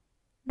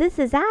This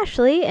is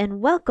Ashley,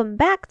 and welcome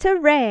back to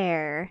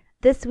Rare.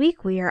 This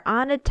week we are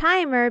on a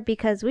timer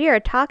because we are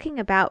talking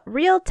about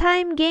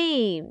real-time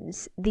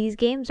games. These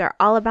games are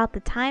all about the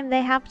time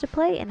they have to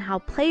play and how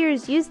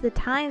players use the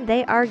time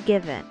they are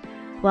given.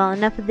 Well,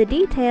 enough of the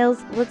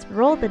details, let's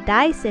roll the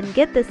dice and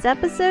get this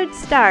episode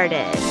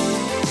started.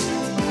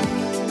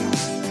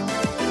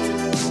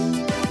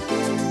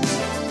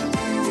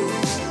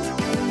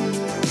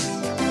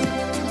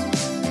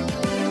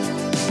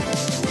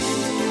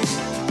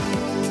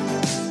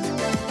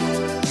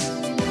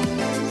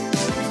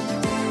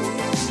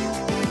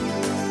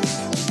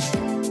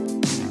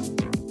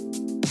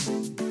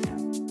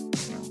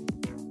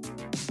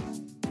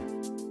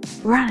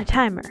 We're on a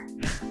timer.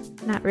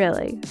 Not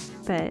really,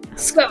 but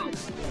Let's go.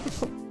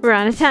 we're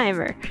on a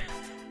timer.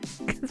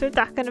 Because we're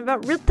talking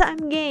about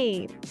real-time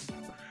games.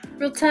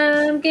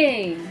 Real-time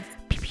game.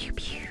 Pew, pew,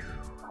 pew.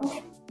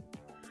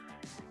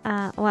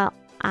 Well,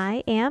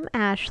 I am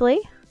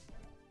Ashley.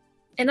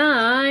 And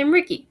I'm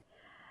Ricky.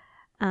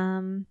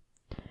 And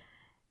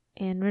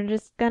we're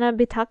just gonna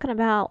be talking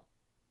about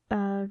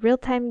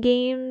real-time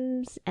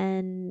games,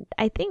 and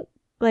I think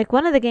like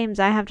one of the games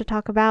I have to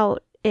talk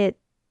about,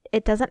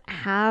 it doesn't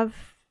have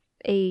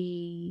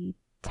a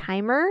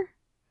timer.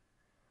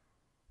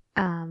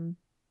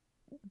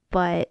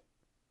 But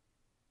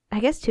I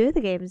guess two of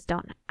the games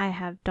don't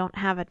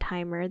have a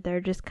timer.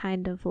 They're just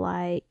kind of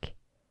like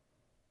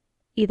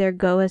either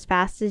go as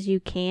fast as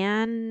you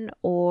can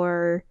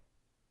or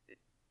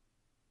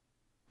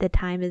the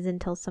time is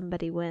until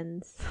somebody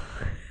wins.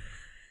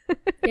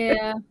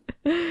 Yeah.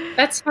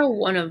 That's how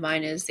one of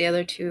mine is. The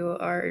other two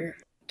are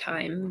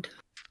timed.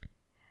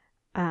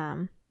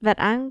 But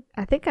I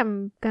think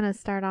I'm gonna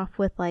start off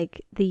with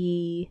like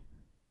the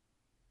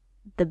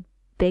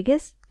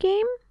biggest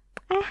game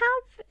I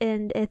have,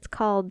 and it's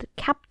called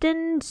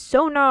Captain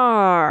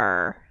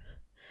Sonar.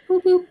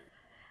 Boop,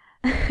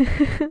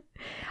 boop.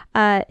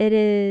 It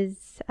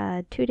is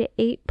 2 to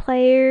 8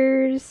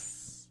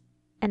 players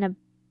and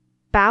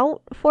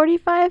about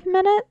 45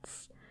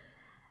 minutes.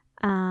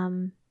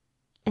 And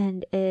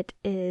it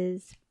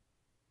is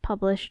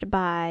published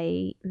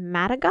by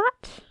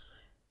Matagot.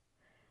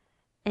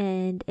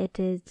 And it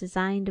is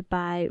designed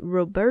by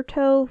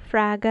Roberto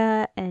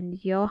Fraga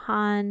and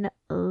Johan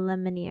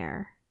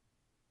Lemanier,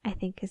 I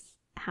think is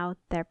how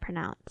they're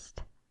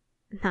pronounced.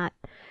 Not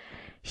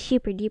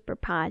super duper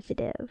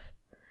positive.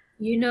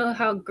 You know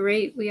how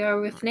great we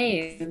are with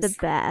names. The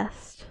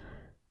best.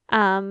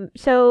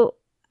 So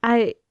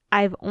I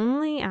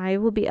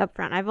will be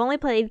upfront. I've only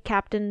played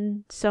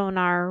Captain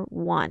Sonar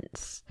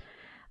once,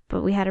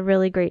 but we had a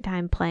really great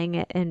time playing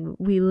it, and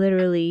we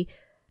literally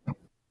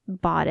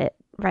bought it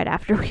right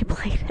after we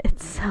played it.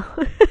 So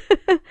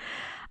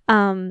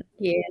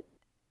Yeah.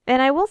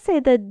 and I will say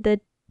that the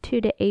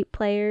 2 to 8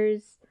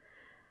 players,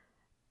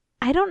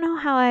 I don't know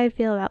how I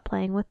feel about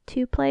playing with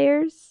 2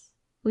 players.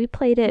 We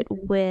played it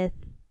with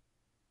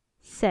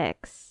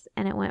 6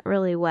 and it went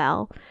really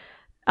well.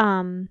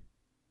 And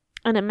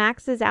it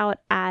maxes out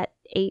at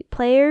 8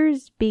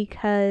 players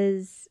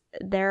because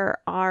there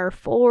are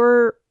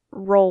 4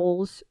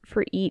 roles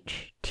for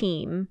each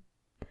team.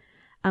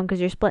 Because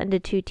you're split into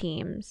 2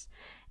 teams.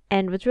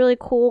 And what's really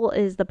cool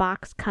is the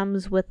box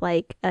comes with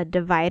like a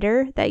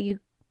divider that you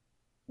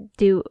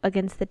do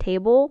against the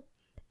table,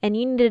 and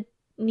you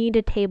need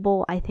a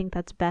table, I think,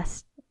 that's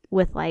best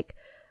with like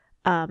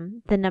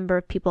the number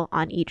of people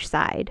on each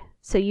side.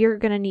 So you're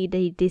gonna need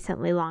a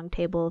decently long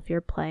table if you're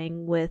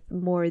playing with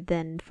more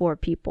than 4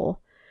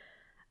 people.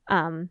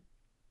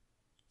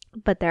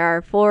 But there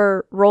are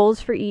 4 roles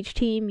for each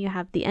team. You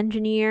have the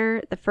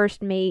engineer, the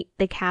first mate,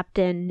 the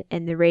captain,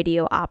 and the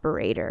radio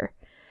operator.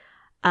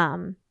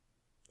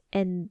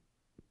 And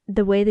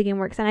the way the game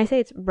works, and I say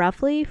it's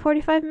roughly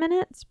 45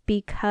 minutes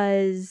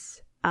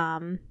because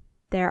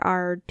there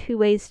are 2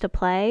 ways to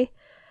play.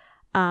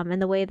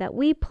 And the way that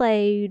we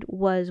played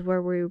was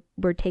where we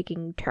were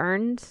taking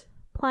turns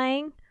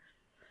playing.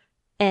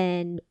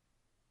 And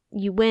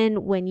you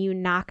win when you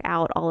knock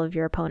out all of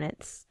your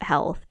opponent's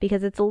health,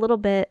 because it's a little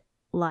bit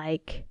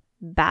like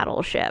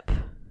Battleship.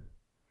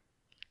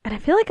 And I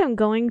feel like I'm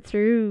going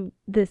through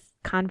this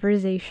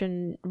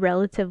conversation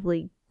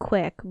relatively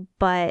quick,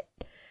 but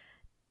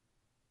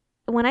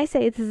when I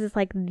say this is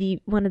like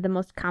one of the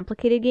most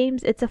complicated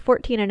games, it's a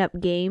 14 and up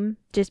game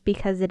just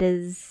because it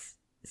is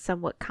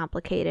somewhat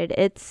complicated.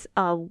 It's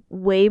a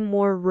way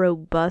more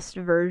robust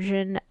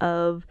version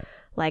of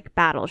like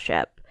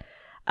Battleship.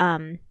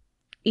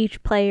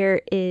 Each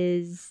player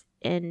is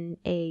in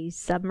a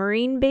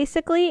submarine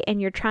basically,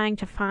 and you're trying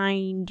to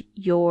find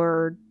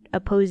your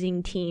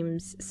opposing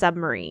team's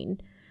submarine.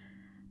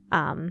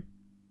 And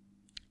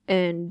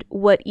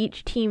what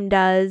each team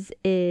does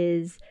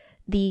is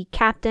the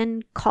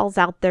captain calls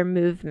out their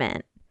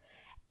movement.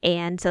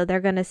 And so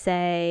they're going to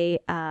say,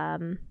 let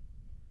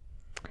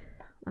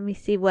me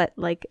see what,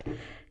 like,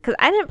 because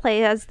I didn't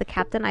play as the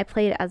captain, I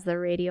played as the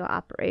radio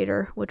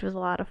operator, which was a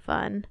lot of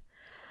fun.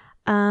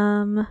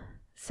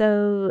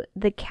 So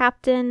the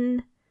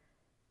captain,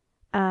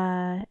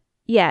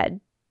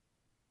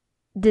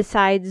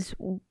 decides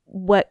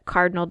what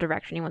cardinal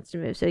direction he wants to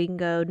move. So you can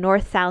go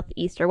north, south,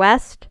 east, or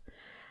west.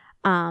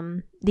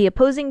 The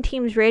opposing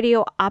team's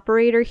radio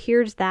operator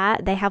hears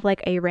that. They have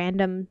like a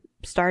random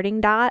starting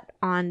dot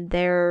on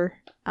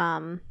their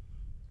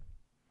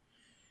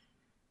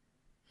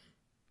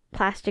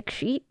plastic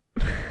sheet.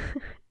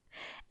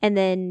 And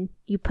then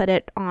you put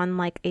it on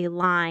like a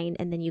line,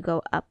 and then you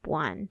go up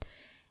one.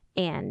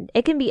 And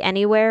it can be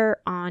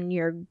anywhere on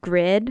your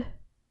grid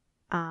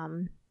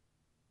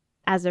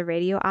as a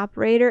radio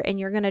operator, and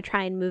you're going to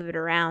try and move it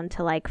around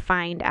to like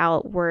find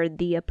out where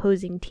the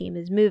opposing team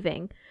is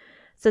moving.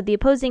 So the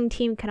opposing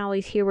team can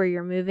always hear where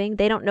you're moving.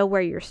 They don't know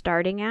where you're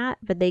starting at,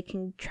 but they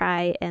can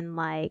try and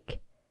like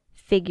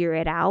figure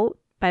it out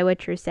by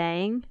what you're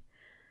saying.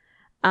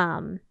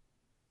 And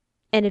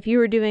if you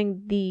were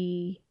doing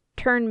the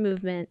turn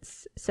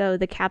movements, so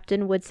the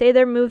captain would say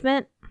their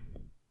movement,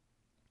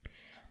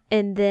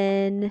 and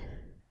then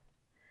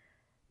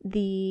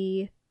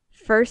the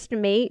first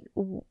mate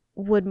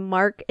would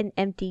mark an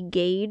empty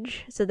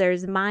gauge. So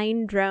there's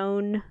mine,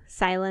 drone,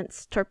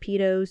 silence,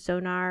 torpedo,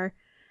 sonar,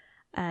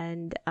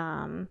 and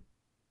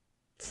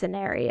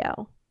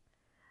scenario.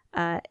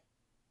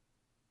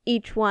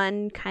 Each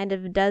one kind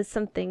of does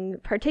something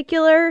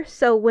particular.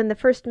 So when the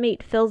first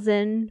mate fills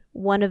in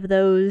one of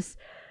those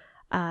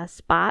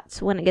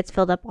spots, when it gets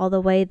filled up all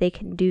the way, they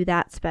can do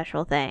that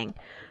special thing.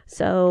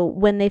 So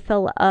when they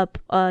fill up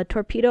a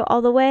torpedo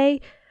all the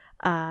way,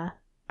 our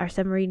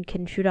submarine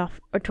can shoot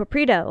off a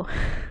torpedo.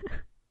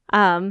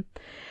 And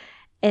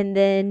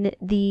then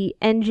the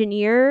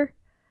engineer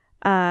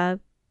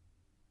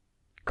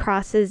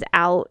crosses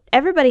out.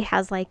 Everybody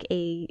has like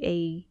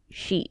a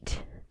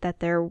sheet that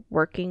they're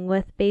working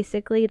with,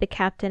 basically. The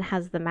captain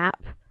has the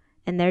map,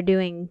 and they're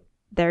doing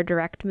their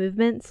direct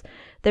movements.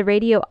 The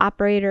radio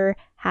operator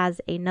has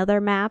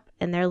another map,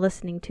 and they're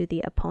listening to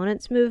the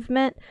opponent's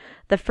movement.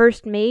 The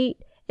first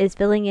mate is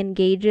filling in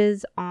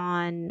gauges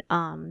on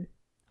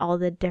all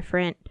the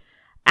different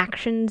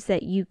actions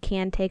that you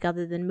can take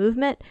other than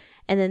movement.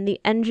 And then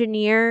the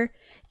engineer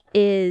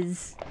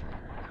is...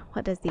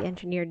 What does the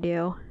engineer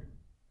do?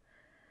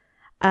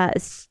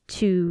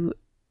 To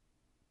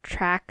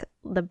track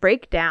the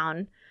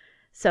breakdown.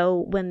 So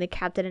when the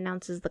captain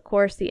announces the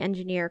course, the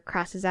engineer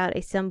crosses out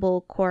a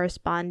symbol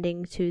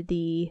corresponding to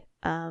the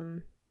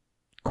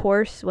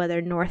course,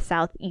 whether north,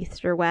 south,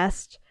 east, or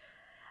west.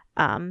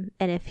 And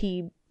if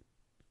he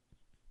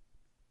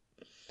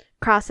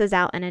crosses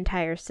out an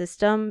entire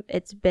system,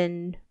 it's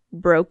been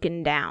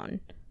broken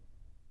down.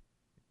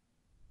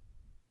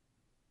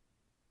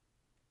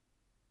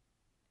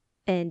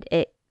 And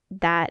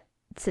that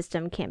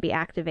system can't be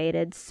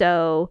activated.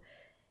 So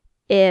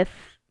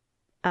if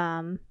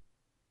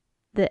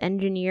the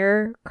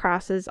engineer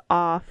crosses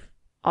off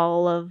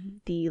all of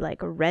the like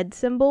red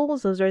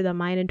symbols, those are the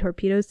mine and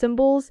torpedo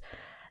symbols,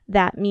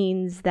 that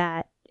means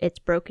that it's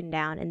broken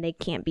down and they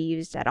can't be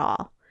used at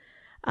all.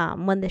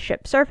 When the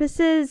ship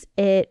surfaces,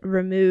 it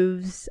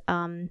removes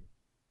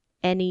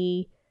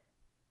any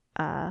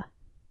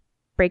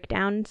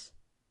breakdowns.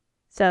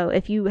 So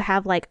if you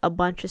have like a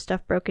bunch of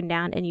stuff broken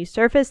down and you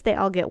surface, they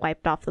all get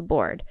wiped off the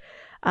board.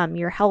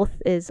 Your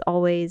health is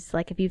always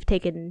like, if you've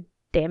taken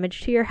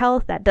damage to your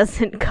health, that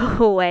doesn't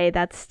go away.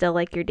 That's still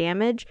like your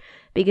damage,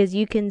 because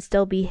you can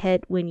still be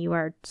hit when you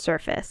are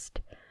surfaced.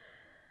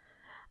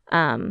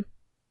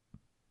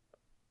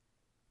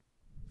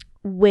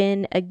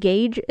 When a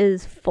gauge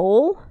is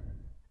full,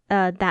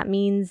 that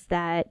means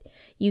that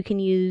you can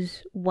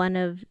use one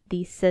of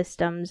these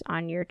systems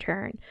on your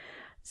turn.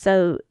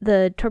 So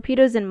the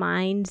torpedoes and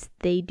mines,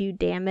 they do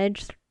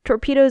damage.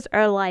 Torpedoes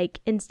are like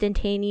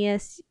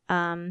instantaneous.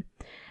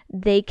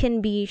 They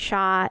can be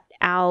shot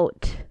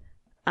out,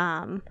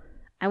 I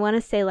want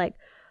to say like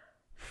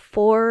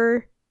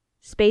 4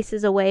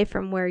 spaces away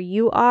from where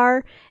you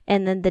are,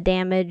 and then the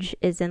damage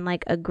is in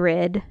like a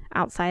grid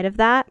outside of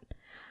that.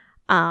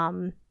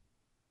 And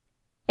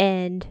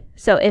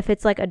so if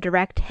it's like a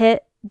direct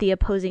hit, the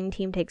opposing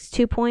team takes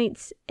 2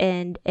 points,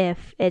 and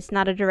if it's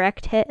not a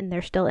direct hit and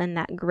they're still in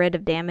that grid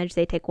of damage,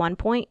 they take 1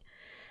 point.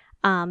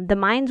 The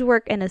mines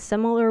work in a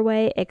similar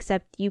way,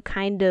 except you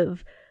kind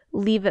of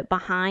leave it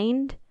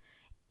behind,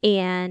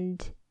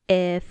 and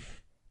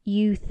if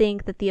you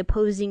think that the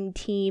opposing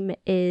team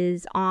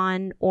is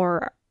on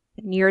or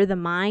near the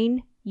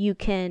mine, you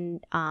can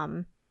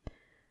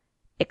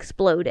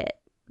explode it,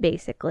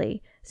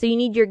 basically. So you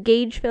need your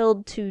gauge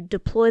filled to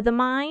deploy the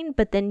mine,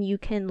 but then you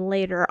can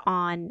later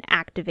on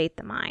activate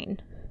the mine.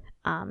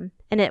 And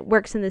it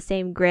works in the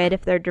same grid.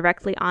 If they're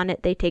directly on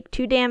it, they take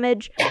 2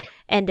 damage,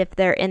 and if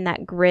they're in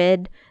that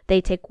grid,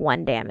 they take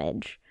 1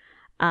 damage.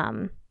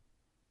 I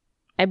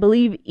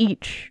believe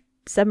each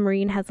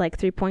submarine has like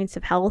 3 points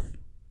of health.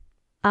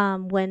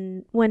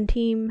 When one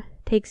team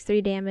takes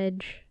 3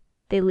 damage,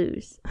 they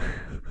lose.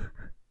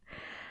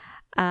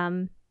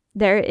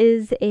 There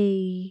is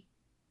a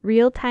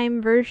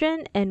real-time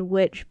version in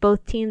which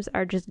both teams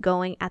are just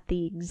going at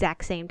the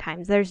exact same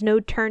times. There's no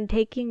turn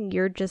taking.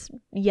 You're just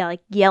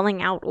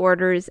yelling out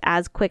orders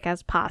as quick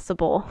as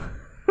possible.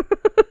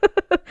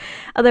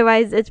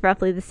 Otherwise, it's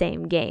roughly the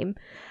same game.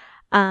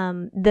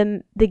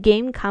 The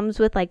game comes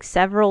with like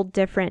several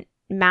different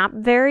map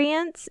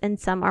variants, and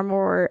some are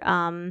more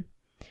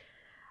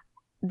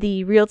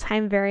the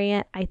real-time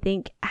variant I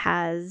think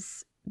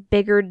has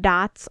bigger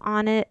dots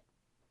on it,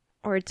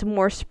 or it's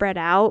more spread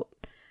out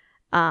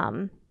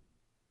than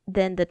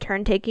the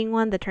turn-taking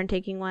one. The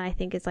turn-taking one I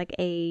think is like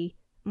a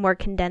more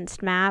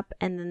condensed map,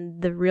 and then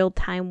the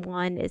real-time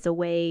one is a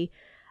way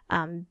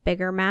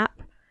bigger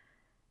map.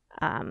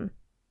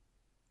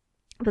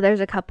 But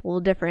there's a couple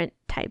different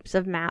types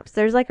of maps.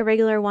 There's like a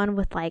regular one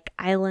with like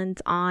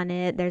islands on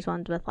it. There's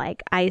ones with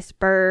like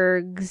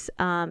icebergs,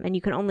 and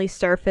you can only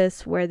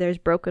surface where there's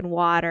broken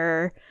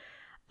water.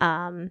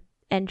 And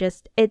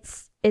just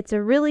it's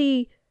a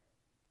really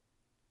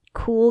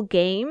cool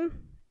game,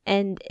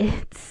 and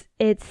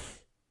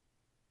it's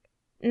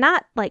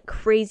not like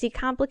crazy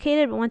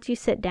complicated, but once you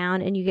sit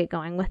down and you get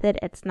going with it,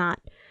 it's not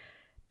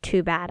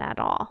too bad at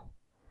all.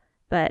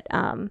 But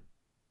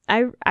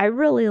I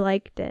really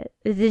liked it.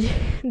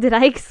 Did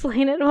I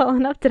explain it well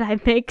enough? Did I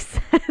make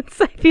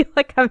sense? I feel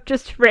like I'm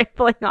just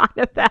rambling on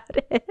about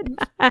it.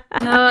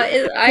 No,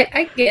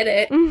 I get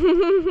it.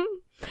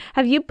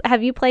 Have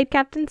you played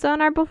Captain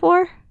Sonar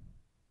before?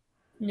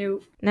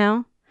 Nope.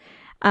 No.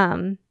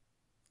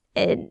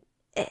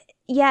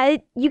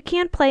 You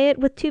can play it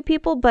with two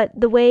people, but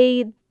the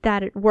way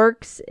that it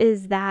works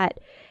is that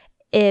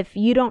if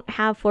you don't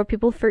have 4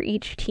 people for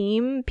each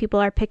team, people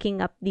are picking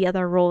up the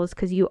other roles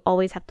because you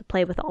always have to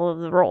play with all of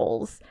the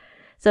roles.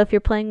 So if you're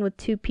playing with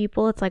 2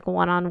 people, it's like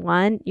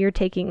 1-on-1. You're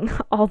taking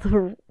all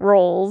the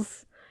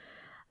roles,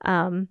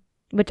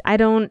 which I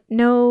don't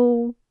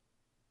know.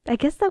 I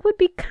guess that would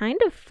be kind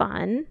of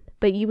fun,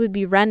 but you would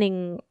be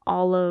running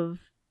all of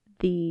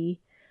the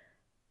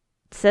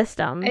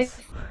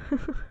systems. I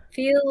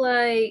feel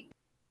like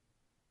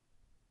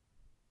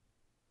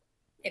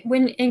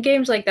when in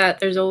games like that,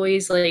 there's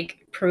always like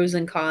pros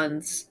and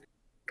cons.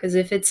 Because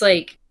if it's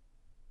like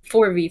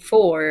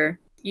 4v4,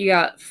 you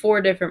got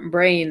 4 different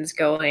brains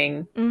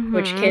going,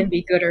 which can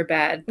be good or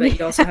bad, but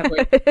you also have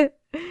like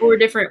 4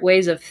 different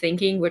ways of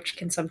thinking, which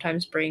can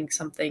sometimes bring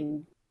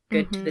something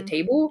good to the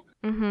table.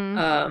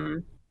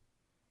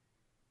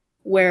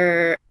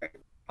 Where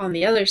on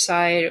the other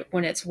side,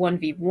 when it's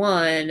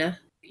 1v1,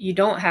 you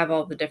don't have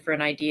all the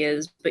different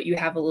ideas, but you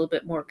have a little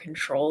bit more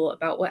control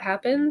about what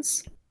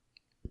happens.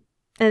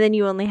 And then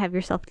you only have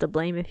yourself to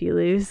blame if you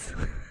lose.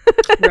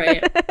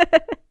 Right.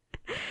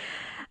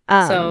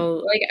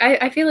 So, like,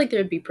 I feel like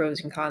there'd be pros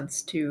and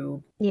cons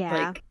to,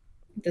 like,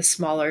 the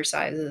smaller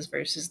sizes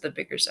versus the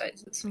bigger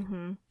sizes.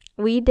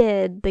 We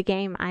did the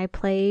game I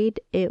played.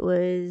 It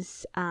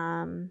was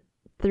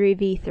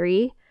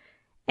 3v3,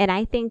 and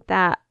I think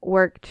that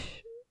worked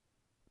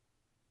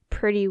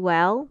pretty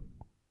well.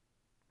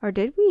 Or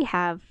did we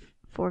have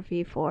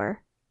 4v4?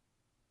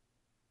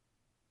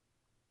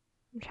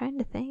 I'm trying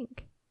to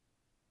think.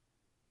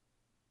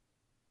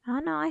 Oh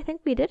no, I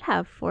think we did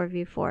have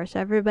 4v4, so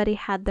everybody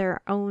had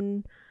their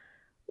own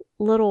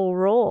little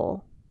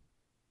role.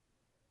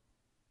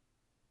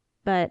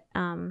 But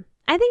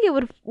I think it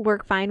would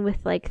work fine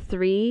with like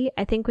 3.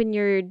 I think when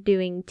you're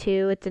doing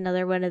 2, it's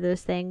another one of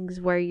those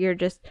things where you're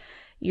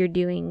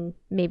doing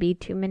maybe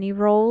too many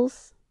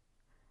roles.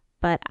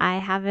 But I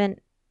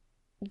haven't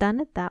done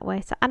it that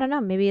way, so I don't know,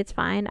 maybe it's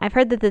fine. I've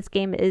heard that this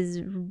game is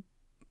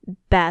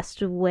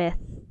best with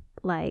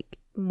like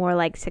more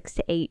like 6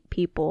 to 8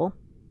 people.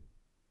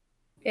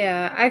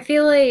 Yeah, I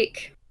feel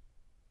like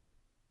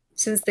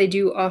since they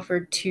do offer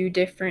 2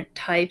 different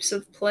types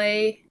of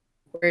play,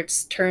 where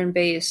it's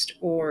turn-based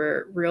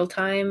or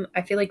real-time,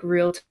 I feel like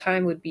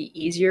real-time would be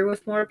easier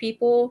with more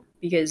people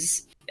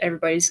because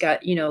everybody's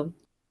got, the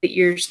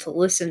ears to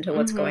listen to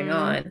what's going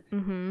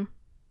on.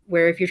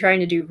 Where if you're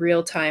trying to do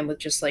real-time with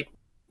just like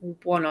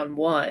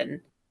 1-on-1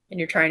 and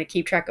you're trying to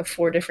keep track of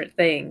 4 different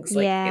things,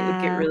 like it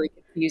would get really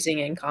confusing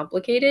and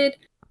complicated.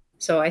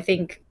 So I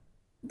think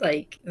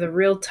like the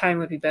real time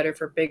would be better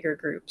for bigger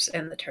groups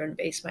and the turn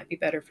based might be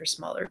better for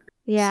smaller groups.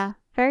 Yeah,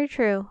 very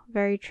true.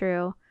 Very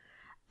true.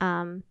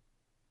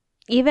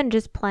 Even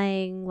just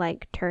playing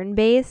like turn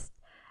based,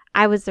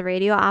 I was the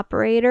radio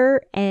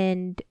operator,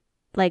 and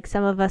like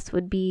some of us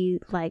would be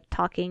like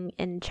talking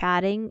and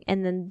chatting,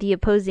 and then the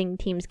opposing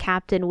team's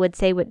captain would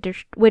say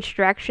which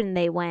direction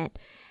they went,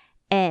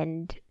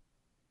 and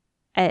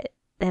it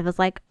was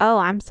like, oh,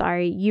 I'm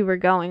sorry, you were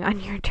going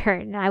on your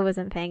turn and I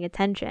wasn't paying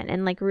attention.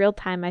 And like real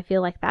time, I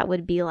feel like that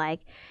would be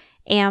like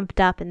amped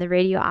up, and the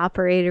radio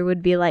operator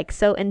would be like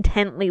so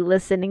intently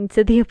listening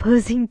to the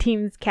opposing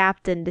team's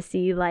captain to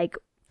see like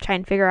try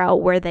and figure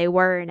out where they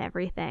were and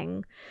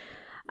everything.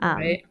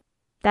 Right.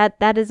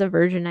 That is a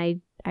version I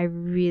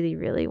really,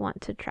 really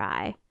want to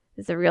try.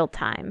 It's a real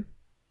time.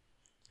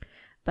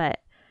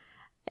 But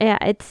yeah,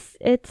 it's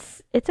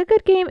a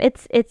good game.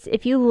 It's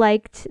if you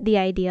liked the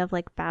idea of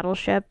like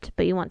Battleship,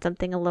 but you want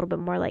something a little bit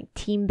more like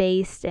team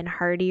based and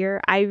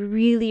hardier, I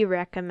really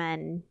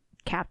recommend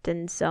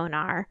Captain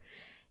Sonar.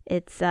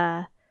 It's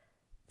to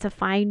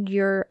find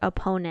your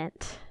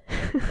opponent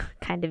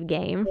kind of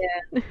game.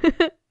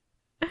 Yeah.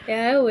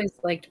 Yeah, I always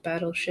liked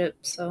Battleship,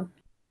 so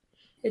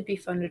it'd be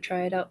fun to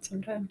try it out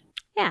sometime.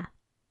 Yeah,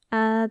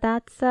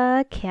 That's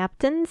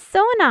Captain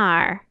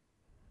Sonar.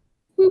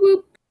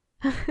 Whoop,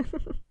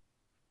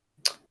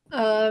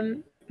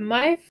 whoop.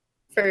 My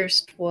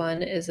first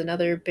one is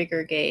another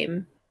bigger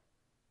game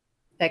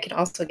that can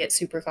also get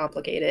super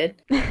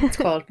complicated. It's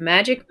called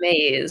Magic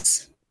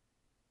Maze.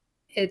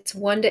 It's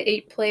 1 to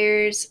 8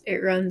 players.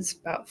 It runs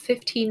about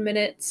 15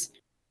 minutes.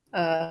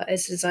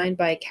 It's designed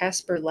by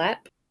Casper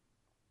Lapp,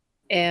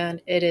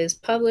 and it is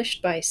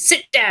published by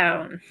Sit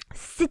Down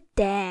Sit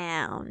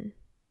down.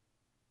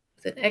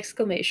 with an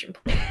exclamation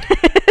point.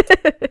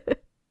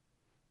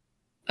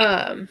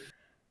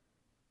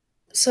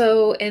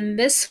 So in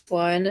this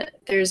one,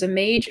 there's a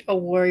mage, a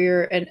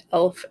warrior, an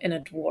elf, and a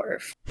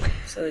dwarf.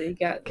 So you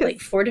got like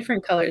 4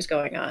 different colors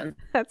going on.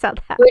 That's how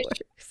that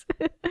works.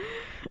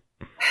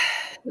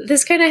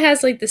 This kind of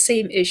has like the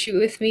same issue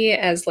with me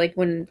as like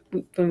when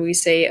we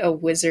say a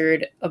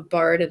wizard, a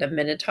bard, and a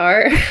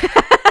minotaur.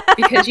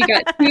 Because you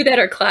got 2 that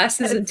are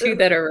classes and 2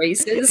 that are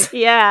races.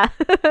 Yeah.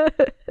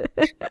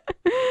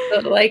 So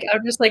like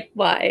I'm just like,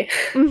 why?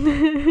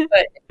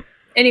 But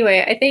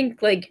anyway, I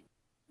think like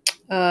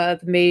the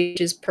mage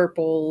is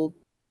purple,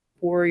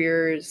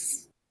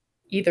 warriors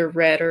either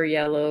red or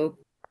yellow,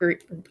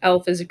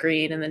 elf is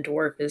green, and then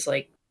dwarf is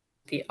like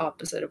the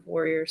opposite of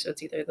warrior, so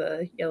it's either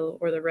the yellow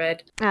or the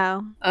red.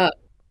 Oh.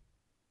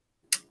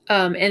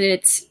 And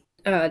it's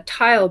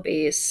tile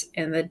base,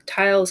 and the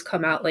tiles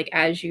come out like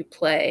as you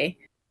play,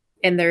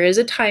 and there is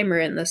a timer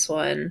in this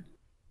one.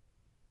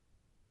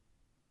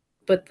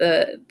 But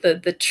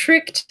the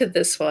trick to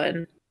this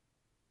one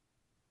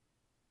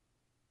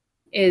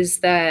is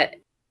that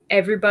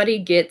everybody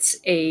gets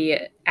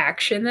a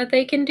action that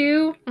they can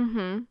do,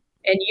 and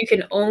you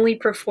can only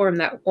perform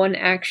that one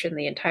action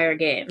the entire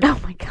game. Oh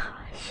my gosh!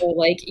 So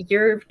like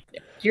your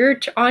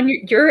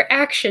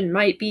action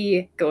might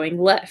be going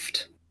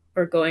left,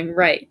 or going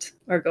right,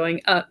 or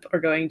going up, or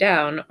going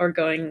down, or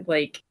going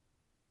like,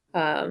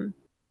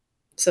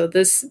 So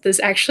this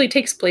actually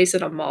takes place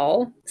in a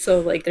mall. So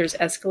like there's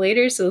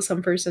escalators, so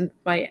some person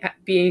might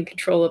be in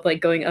control of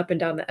like going up and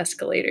down the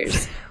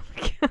escalators.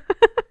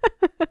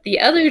 The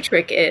other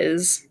trick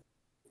is,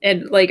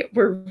 and like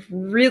we're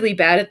really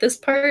bad at this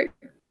part,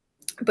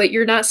 but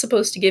you're not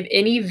supposed to give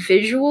any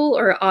visual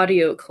or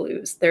audio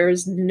clues.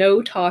 There's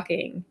no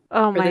talking.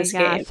 Oh my gosh.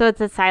 Game. So it's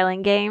a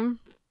silent game?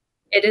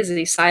 It is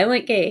a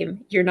silent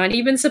game. You're not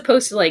even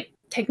supposed to like,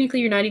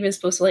 technically you're not even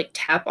supposed to like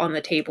tap on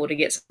the table to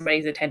get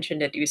somebody's attention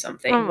to do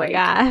something. Oh my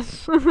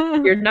gosh.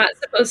 You're not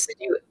supposed to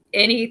do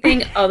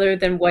anything other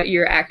than what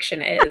your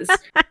action is.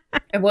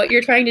 And what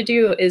you're trying to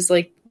do is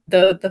like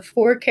the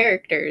 4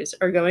 characters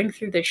are going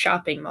through the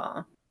shopping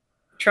mall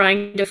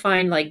trying to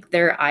find like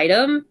their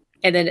item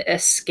and then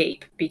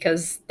escape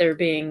because they're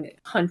being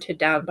hunted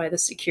down by the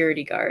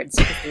security guards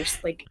because they're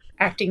like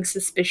acting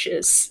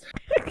suspicious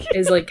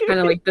is like kind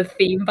of like the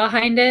theme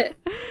behind it.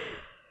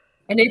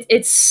 And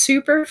it's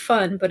super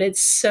fun, but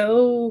it's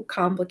so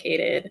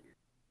complicated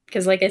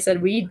because like I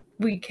said, we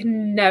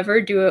can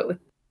never do it with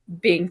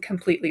being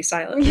completely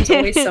silent. There's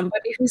always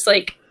somebody who's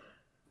like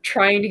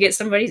trying to get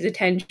somebody's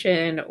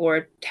attention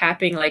or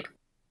tapping like,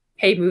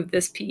 hey, move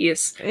this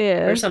piece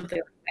or something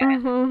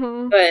like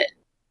that.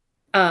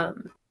 But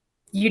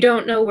you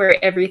don't know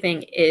where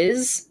everything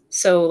is.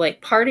 So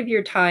like part of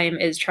your time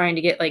is trying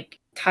to get like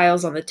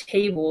tiles on the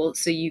table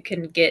so you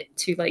can get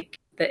to like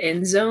the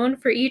end zone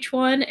for each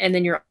one. And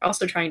then you're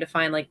also trying to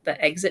find like the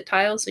exit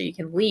tile so you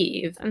can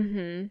leave.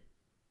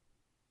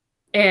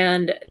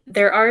 And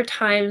there are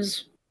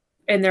times,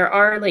 and there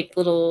are like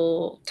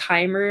little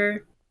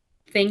timer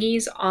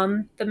thingies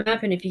on the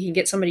map, and if you can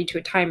get somebody to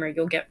a timer,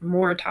 you'll get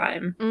more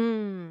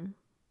time.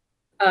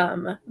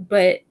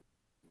 But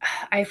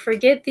I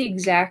forget the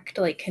exact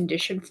like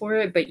condition for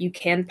it, but you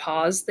can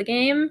pause the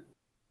game,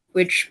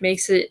 which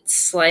makes it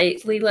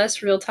slightly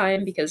less real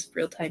time because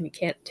real time you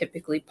can't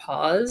typically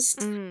pause.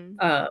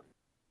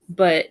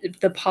 But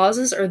the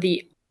pauses are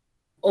the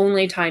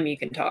only time you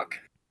can talk.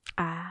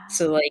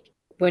 So like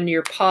when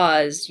you're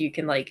paused, you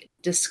can like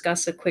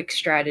discuss a quick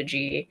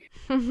strategy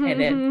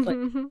and then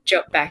like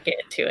jump back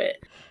into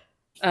it.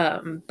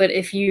 But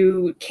if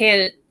you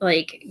can't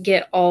like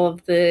get all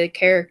of the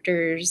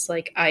characters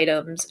like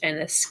items and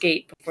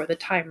escape before the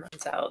time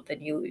runs out,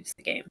 then you lose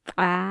the game.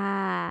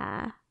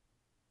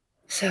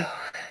 So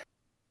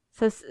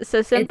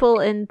simple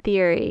in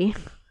theory.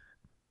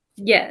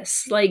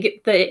 Yes,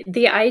 like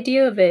the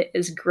idea of it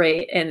is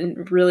great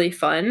and really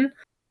fun.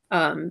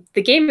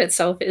 The game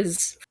itself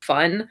is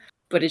fun,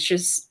 but it's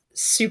just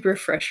super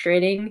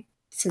frustrating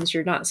since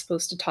you're not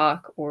supposed to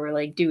talk or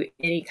like do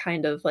any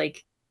kind of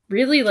like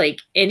really like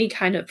any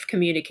kind of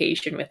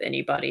communication with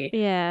anybody.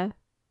 Yeah.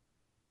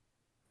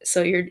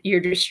 So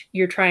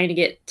you're trying to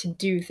get to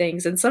do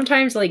things, and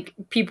sometimes like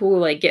people will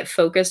like get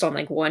focused on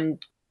like one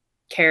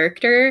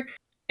character,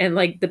 and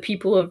like the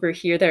people over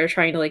here that are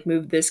trying to like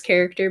move this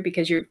character,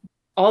 because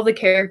all the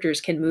characters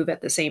can move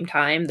at the same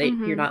time.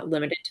 You're not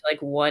limited to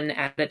like one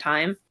at a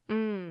time.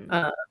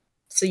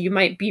 So you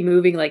might be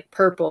moving like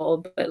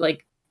purple, but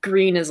like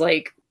green is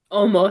like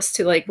almost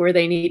to like where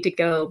they need to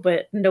go,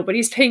 but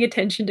nobody's paying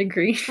attention to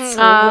green. So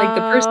like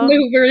the person Oh.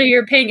 over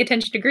here paying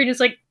attention to green is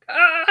like,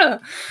 ah,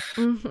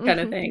 kind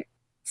of Mhm. thing.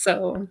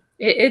 So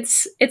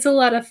it's a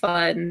lot of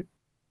fun.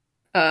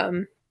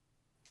 Um,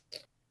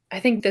 I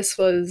think this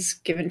was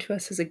given to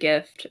us as a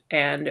gift,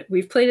 and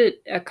we've played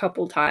it a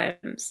couple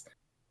times.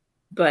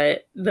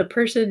 But the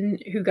person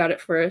who got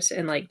it for us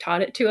and like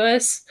taught it to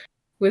us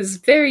was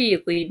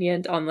very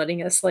lenient on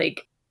letting us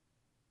like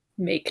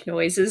make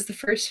noises the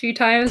first few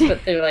times,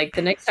 but they're like,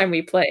 the next time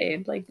we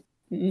play, like,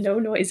 no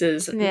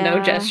noises, no Yeah.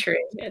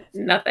 gesturing,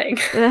 nothing.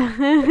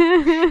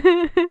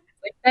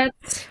 Like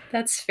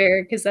that's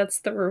fair because that's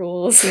the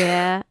rules.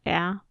 Yeah,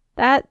 yeah.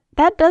 That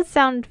does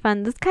sound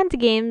fun. Those kinds of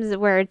games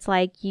where it's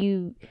like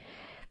you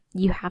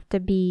have to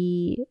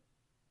be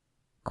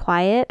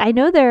quiet. I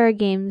know there are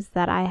games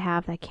that I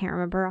have that I can't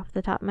remember off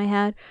the top of my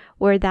head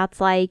where that's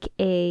like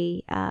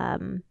a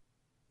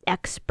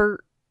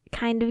expert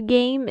kind of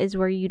game is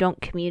where you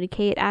don't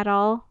communicate at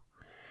all.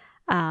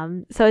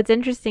 So it's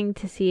interesting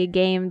to see a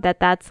game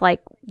that's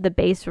like the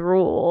base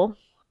rule.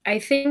 I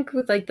think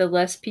with like the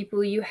less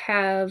people you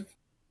have,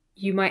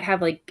 you might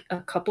have like a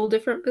couple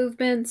different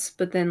movements,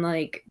 but then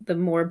like the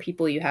more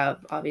people you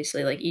have,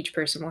 obviously like each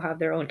person will have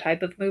their own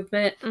type of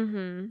movement.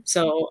 Mhm.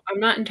 So I'm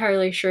not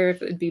entirely sure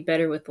if it would be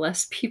better with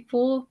less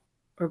people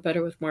or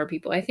better with more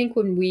people. I think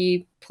when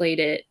we played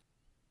it,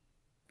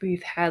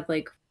 we've had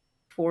like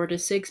 4 to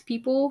 6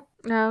 people.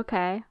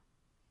 Okay.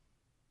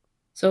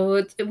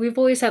 So we've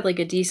always had like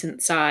a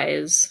decent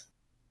size.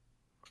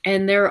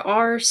 And there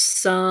are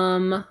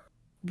some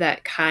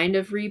that kind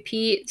of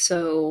repeat.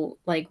 So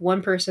like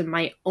one person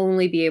might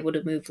only be able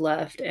to move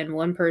left and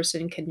one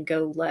person can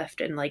go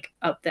left and like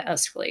up the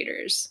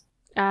escalators.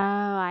 Oh,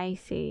 I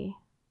see.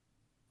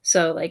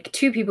 So like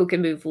 2 people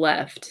can move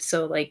left.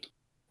 So like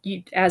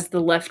you as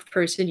the left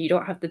person, you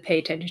don't have to pay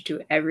attention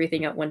to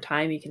everything at one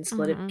time. You can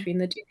split it Mhm. between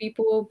the 2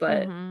 people,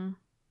 but Mhm.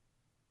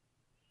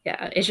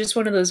 yeah, it's just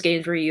one of those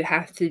games where you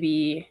have to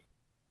be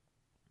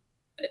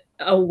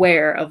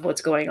aware of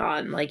what's going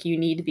on. Like you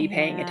need to be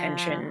paying Yeah.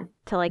 attention,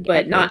 To like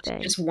but not to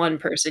everything. just one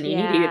person. You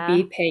need to Yeah.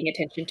 be paying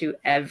attention to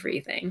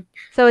everything.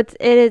 So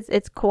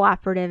it's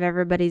cooperative.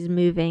 Everybody's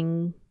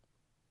moving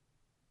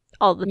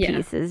all the Yeah.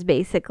 pieces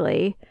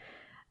basically.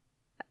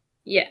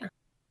 Yeah.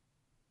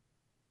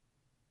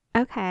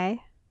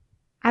 Okay.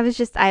 I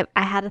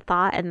had a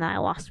thought and then I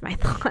lost my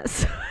thought.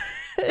 So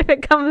if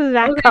it comes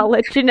back, Okay. I'll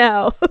let you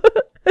know.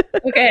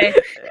 Okay.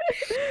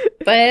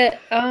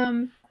 But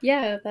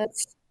yeah,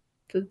 that's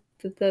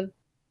the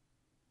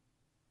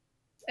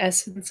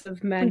essence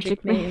of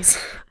Magic Magic Maze. Maze.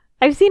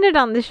 I've seen it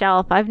on the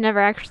shelf. I've never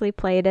actually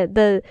played it.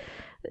 The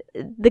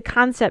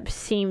concept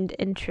seemed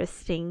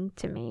interesting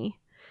to me.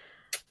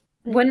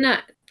 When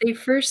they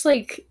first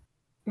like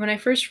when I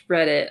first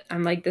read it,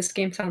 I'm like, this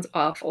game sounds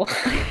awful.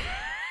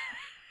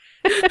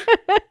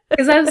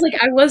 Because I was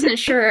like, I wasn't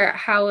sure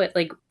how it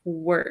like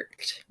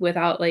worked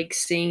without like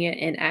seeing it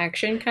in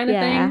action kind of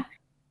Yeah. thing.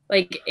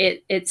 Like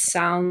it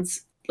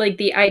sounds like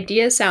the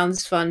idea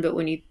sounds fun, but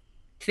when you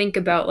think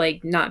about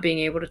like not being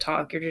able to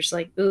talk, you're just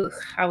like, ugh,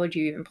 how would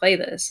you even play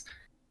this?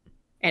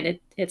 And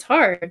it's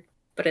hard,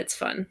 but it's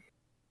fun.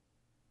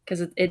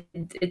 Because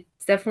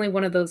it's definitely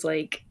one of those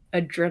like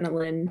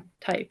adrenaline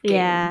type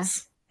Yeah.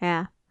 games.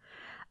 Yeah.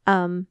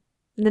 The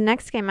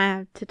next game I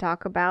have to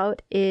talk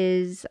about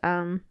is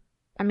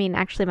I mean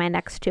actually my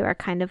next two are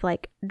kind of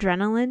like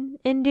adrenaline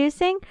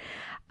inducing.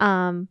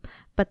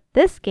 But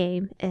this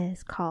game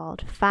is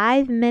called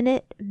 5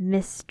 Minute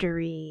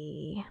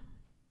Mystery.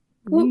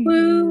 Woo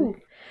woo!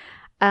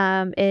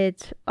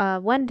 It's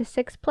 1 to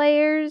 6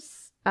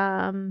 players.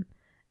 So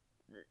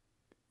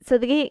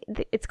the game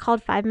it's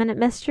called 5 Minute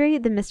Mystery.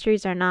 The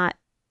mysteries are not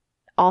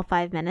all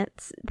 5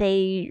 minutes.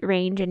 They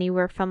range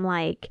anywhere from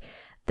like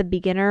the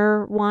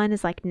beginner one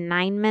is like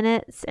 9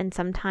 minutes, and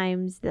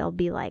sometimes they'll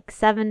be like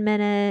 7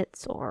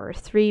 minutes or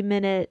 3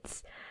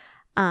 minutes.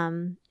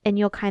 And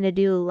you'll kind of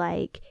do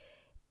like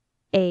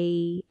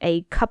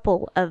a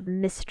couple of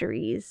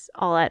mysteries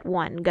all at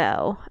one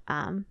go.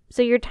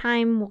 So your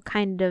time will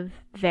kind of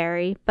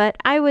vary, but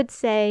I would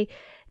say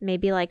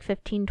maybe like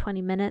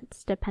 15-20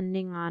 minutes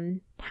depending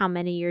on how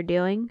many you're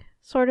doing,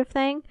 sort of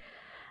thing.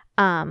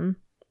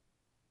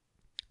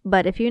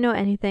 But if you know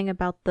anything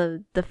about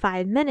the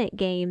 5 minute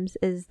games,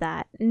 is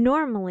that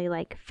normally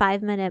like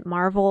 5 minute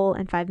Marvel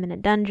and 5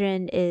 minute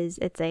Dungeon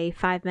it's a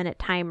 5 minute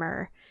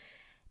timer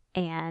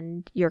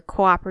and you're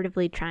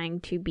cooperatively trying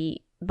to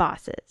beat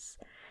bosses.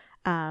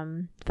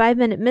 5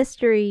 minute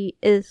Mystery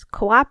is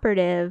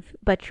cooperative,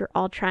 but you're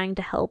all trying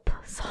to help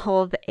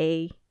solve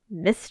a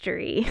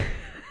mystery.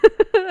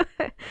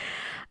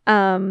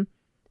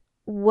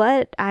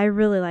 What I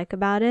really like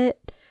about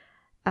it,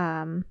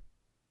 oh,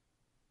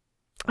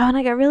 and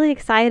I got really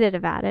excited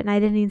about it, and I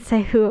didn't even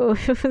say who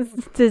it was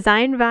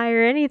designed by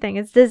or anything.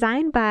 It's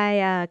designed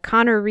by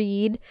Connor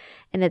Reed,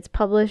 and it's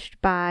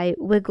published by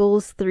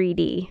Wiggles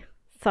 3D.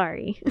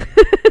 Sorry.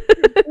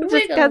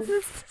 Just because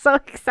I'm so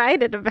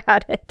excited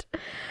about it.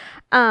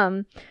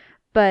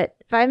 But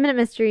 5-Minute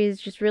Mystery is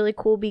just really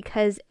cool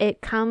because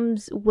it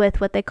comes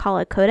with what they call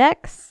a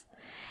codex,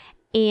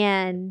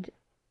 and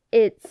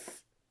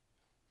it's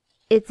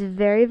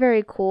very,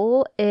 very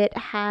cool. It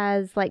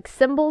has like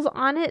symbols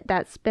on it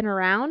that spin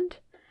around.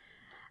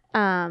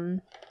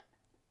 And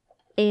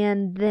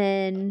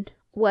then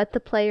what the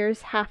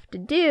players have to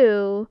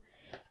do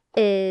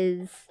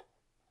is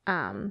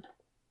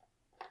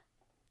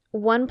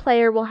one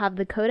player will have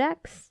the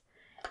codex,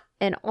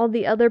 and all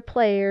the other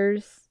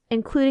players,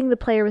 including the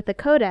player with the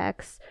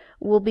codex,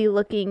 will be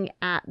looking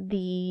at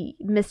the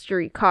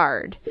mystery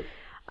card.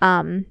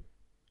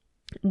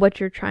 What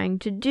you're trying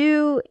to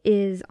do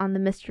is, on the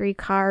mystery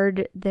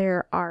card,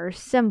 there are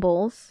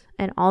symbols,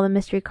 and all the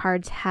mystery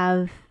cards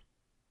have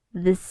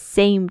the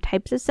same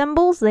types of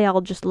symbols. They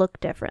all just look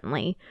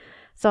differently.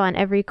 So on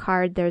every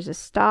card, there's a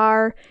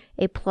star,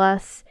 a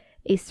plus,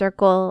 a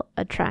circle,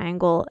 a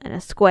triangle, and a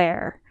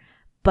square.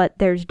 But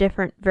there's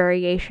different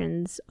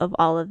variations of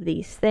all of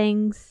these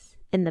things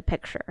in the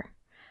picture.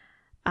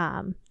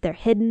 They're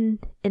hidden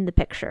in the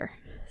picture.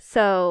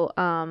 So,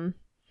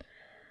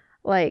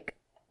 like,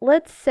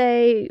 let's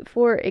say,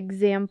 for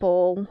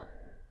example,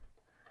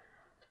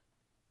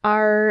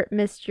 our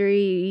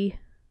mystery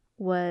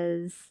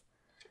was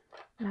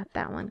not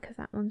that one, because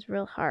that one's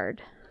real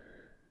hard.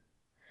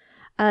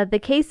 The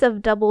Case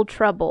of Double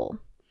Trouble.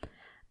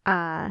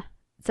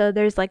 So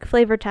there's like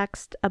flavor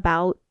text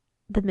about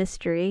the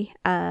mystery.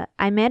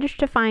 I managed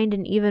to find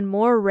an even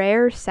more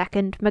rare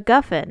second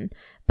MacGuffin,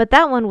 but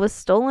that one was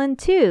stolen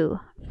too.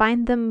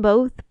 Find them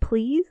both,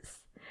 please.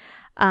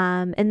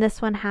 And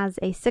this one has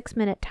a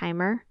 6-minute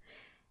timer,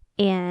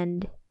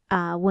 and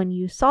when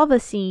you solve a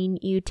scene,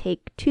 you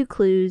take 2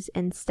 clues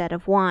instead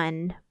of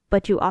 1,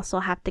 but you also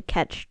have to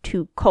catch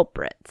 2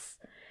 culprits.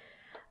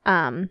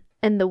 And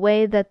the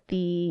way that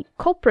the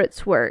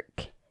culprits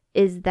work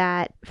is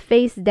that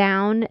face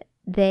down,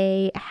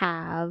 they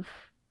have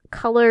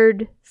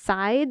colored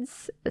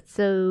sides.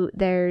 So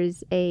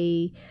there's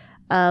a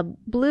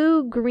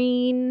blue,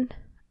 green,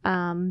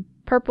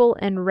 purple,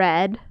 and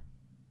red.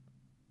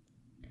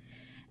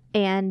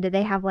 And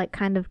they have like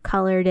kind of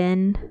colored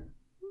in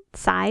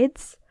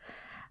sides.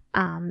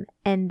 And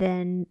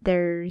then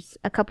there's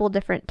a couple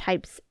different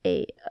types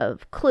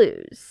of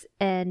clues.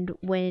 And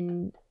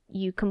when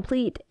you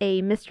complete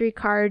a mystery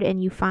card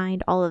and you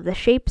find all of the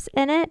shapes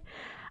in it,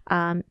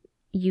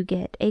 you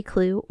get a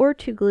clue or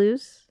 2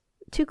 clues.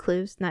 2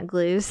 clues, not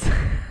glues.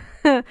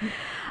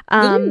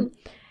 And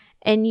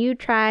you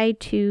try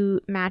to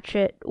match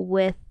it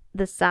with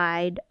the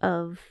side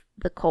of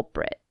the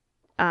culprit.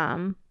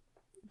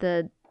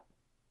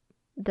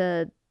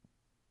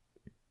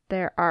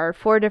 There are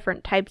 4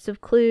 different types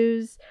of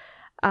clues.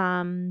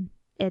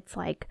 It's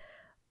like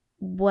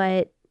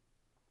what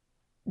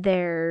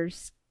their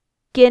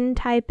skin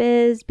type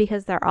is,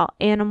 because they're all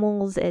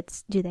animals.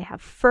 It's, do they have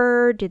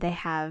fur? Do they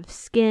have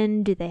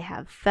skin? Do they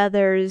have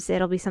feathers?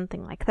 It'll be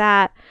something like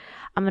that.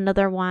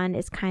 Another one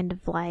is kind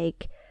of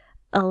like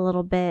a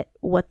little bit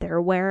what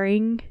they're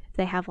wearing.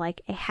 They have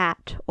like a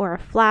hat or a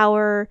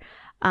flower.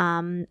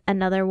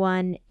 Another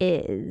one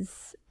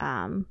is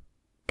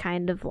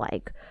kind of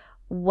like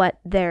what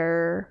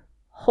they're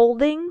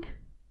holding.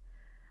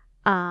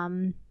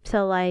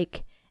 So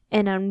like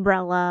an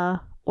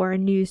umbrella or a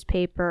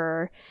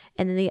newspaper,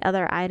 and then the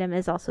other item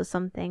is also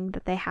something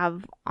that they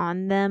have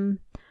on them.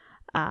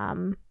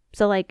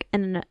 So like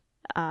an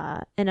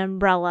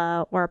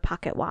umbrella or a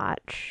pocket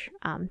watch,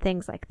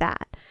 things like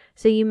that.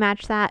 So you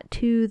match that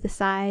to the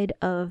side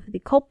of the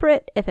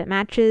culprit. If it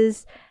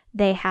matches,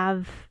 they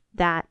have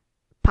that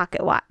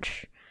pocket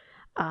watch.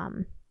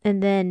 And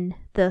then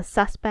the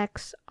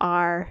suspects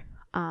are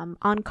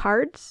on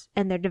cards,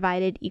 and they're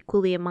divided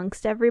equally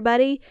amongst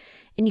everybody.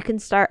 And you can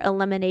start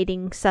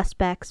eliminating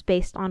suspects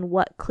based on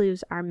what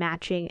clues are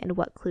matching and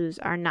what clues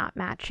are not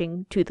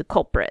matching to the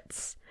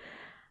culprits.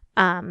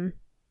 And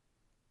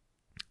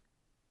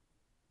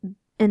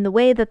the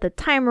way that the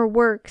timer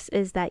works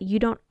is that you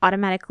don't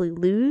automatically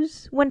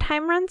lose when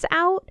time runs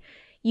out.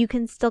 You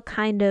can still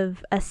kind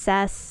of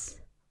assess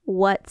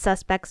what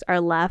suspects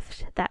are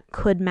left that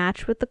could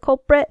match with the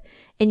culprit,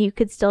 and you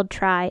could still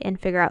try and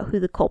figure out who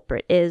the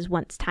culprit is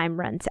once time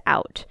runs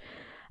out.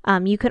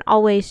 You can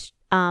always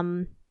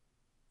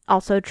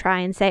also try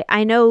and say,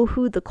 I know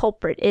who the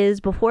culprit is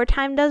before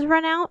time does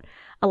run out.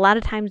 A lot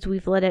of times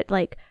we've let it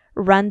like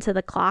run to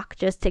the clock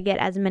just to get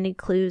as many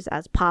clues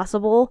as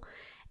possible,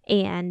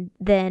 and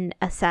then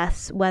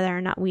assess whether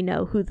or not we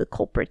know who the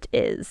culprit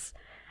is.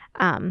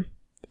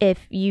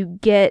 If you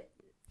get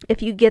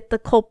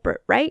the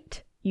culprit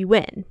right, you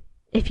win.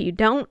 If you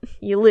don't,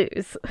 you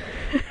lose.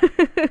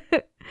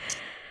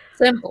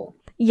 Simple.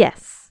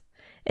 Yes,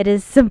 it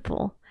is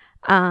simple.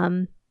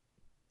 And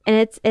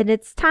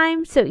it's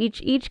time, so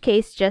each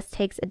case just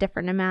takes a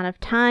different amount of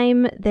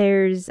time.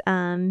 There's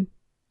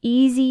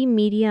easy,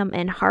 medium,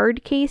 and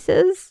hard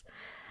cases.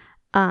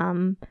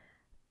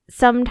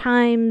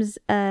 Sometimes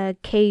a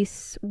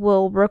case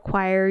will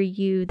require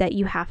you that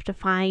you have to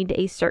find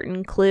a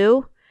certain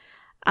clue.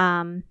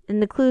 And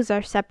the clues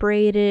are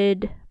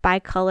separated by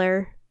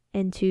color.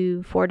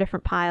 into 4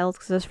 different piles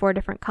because there's 4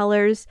 different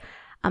colors,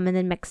 and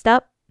then mixed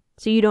up.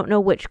 So you don't know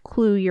which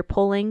clue you're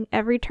pulling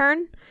every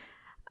turn.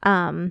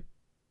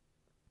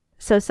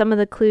 So some of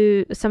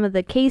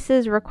the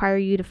cases require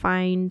you to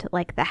find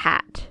like the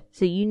hat.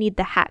 So you need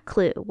the hat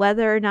clue.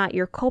 Whether or not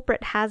your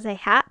culprit has a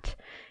hat,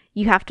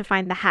 you have to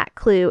find the hat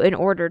clue in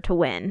order to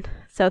win.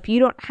 So if you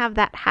don't have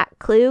that hat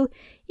clue,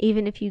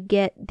 even if you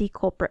get the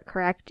culprit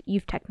correct,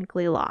 you've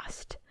technically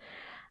lost.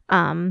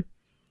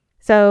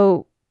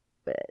 So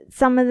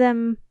some of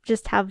them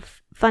just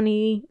have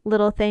funny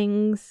little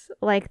things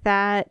like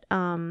that.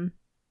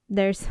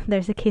 There's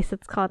a case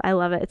that's called, I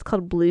love it, it's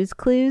called Blue's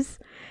Clues.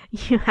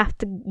 You have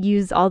to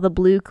use all the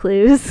blue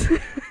clues.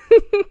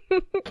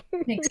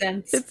 Makes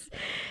sense.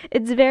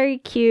 It's very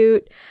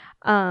cute.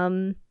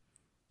 And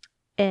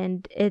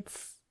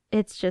it's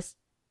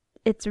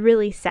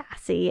really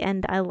sassy,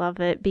 and I love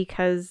it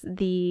because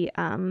the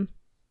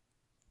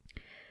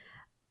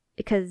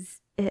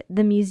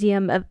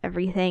Museum of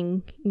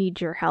Everything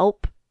needs your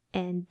help,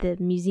 and the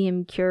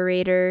museum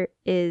curator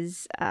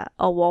is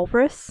a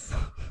walrus.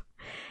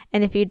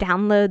 And if you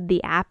download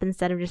the app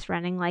instead of just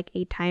running like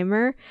a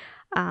timer,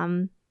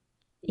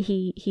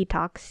 he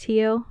talks to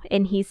you,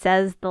 and he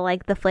says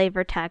the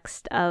flavor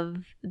text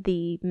of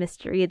the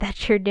mystery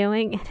that you're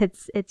doing, and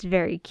it's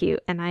very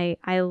cute, and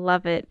I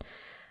love it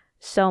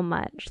so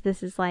much.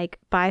 This is like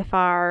by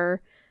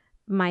far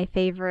my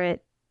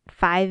favorite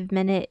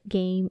 5-minute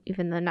game,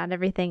 even though not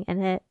everything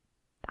in it,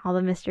 all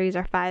the mysteries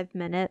are 5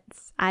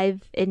 minutes.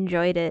 I've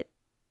enjoyed it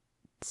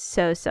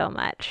so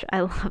much.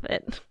 I love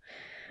it.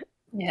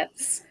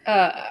 Yes.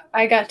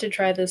 I got to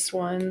try this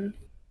one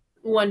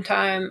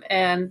time,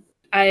 and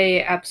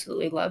I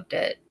absolutely loved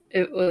it.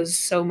 It was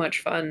so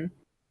much fun.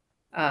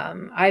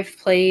 I've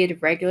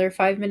played regular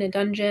 5-minute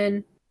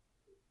dungeon,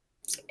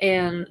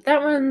 and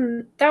that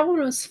one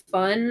was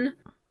fun,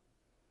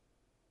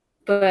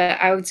 but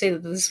I would say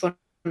that this one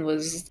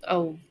was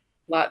a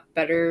lot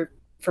better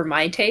for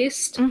my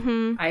taste.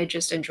 Mm-hmm. I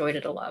just enjoyed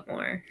it a lot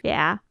more.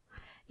 Yeah,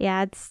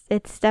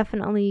 it's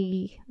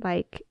definitely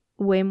like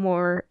way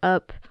more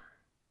up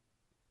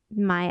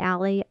my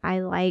alley. I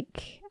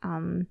like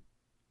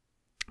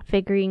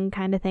figuring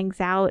kind of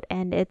things out,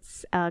 and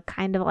it's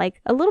kind of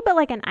like a little bit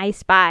like an I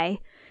Spy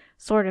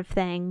sort of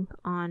thing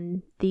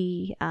on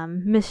the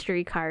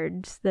mystery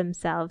cards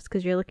themselves,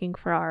 because you're looking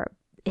for our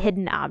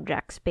hidden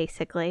objects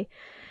basically.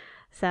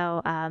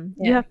 So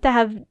you have to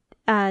have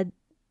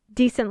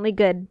decently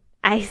good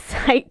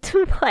eyesight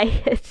to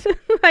play it.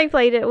 I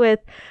played it with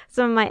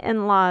some of my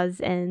in-laws,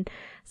 and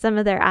some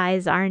of their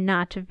eyes are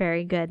not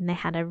very good, and they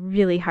had a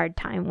really hard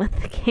time with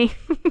the game.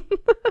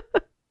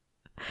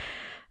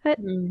 But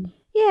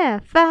yeah,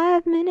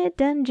 5-minute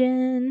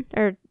dungeon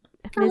or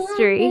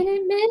mystery.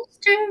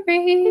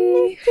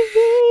 5-minute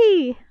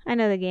mystery. I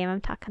know the game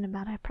I'm talking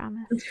about, I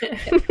promise.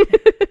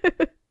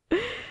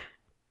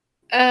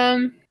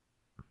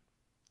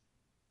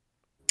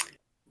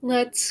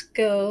 Let's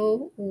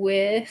go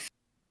with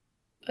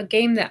a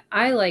game that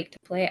I like to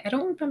play. I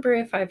don't remember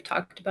if I've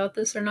talked about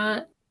this or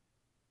not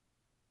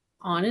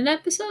on an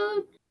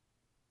episode.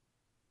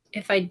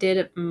 If I did,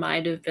 it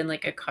might have been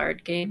like a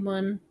card game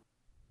one.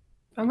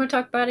 I'm going to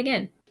talk about it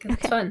again because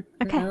it's fun.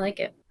 Okay. I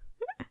like it.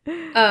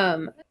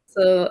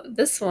 So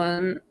this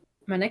one,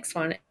 my next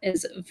one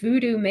is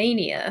Voodoo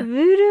Mania.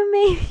 Voodoo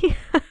Mania.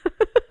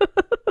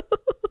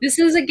 This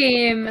is a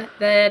game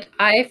that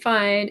I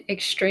find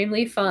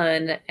extremely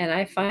fun, and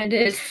I find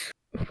it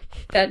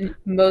that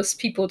most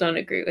people don't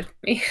agree with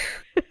me.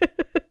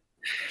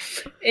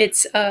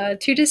 It's 2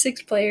 to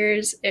 6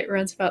 players. It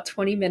runs about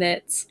 20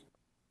 minutes.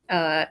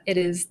 It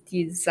is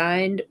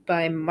designed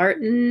by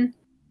Martin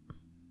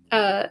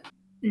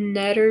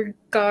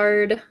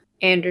Nedergaard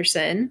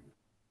Anderson,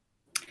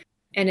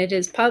 and it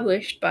is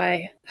published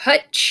by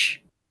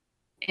Hutch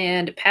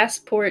and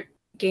Passport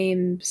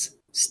Games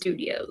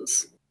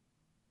Studios.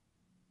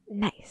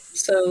 Nice.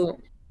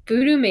 So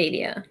Voodoo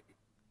Mania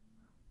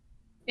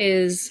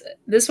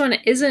this one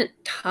isn't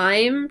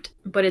timed,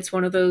 but it's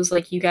one of those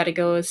like you got to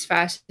go as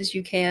fast as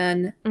you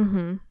can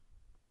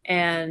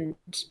and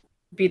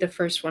be the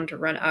first one to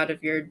run out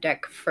of your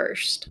deck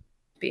first to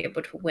be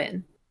able to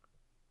win.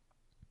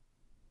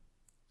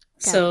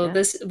 Gotcha. So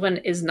this one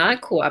is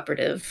not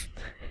cooperative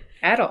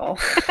at all.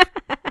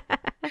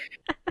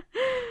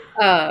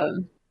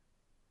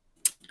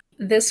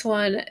 This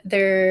one,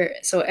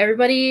 so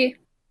everybody,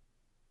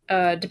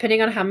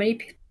 depending on how many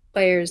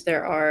players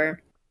there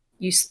are,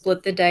 you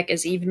split the deck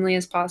as evenly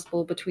as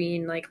possible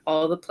between like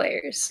all the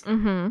players.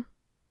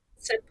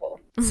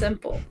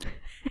 Simple.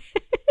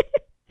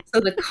 So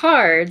the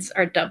cards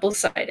are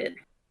double-sided,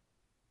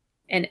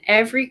 and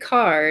every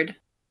card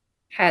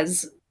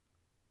has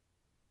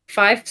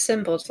 5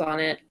 symbols on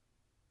it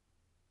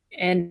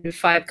and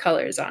 5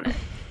 colors on it.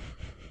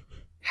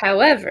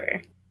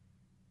 However,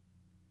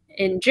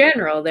 in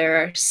general,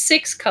 there are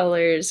 6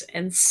 colors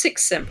and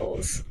 6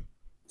 symbols.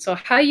 So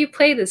how you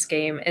play this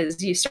game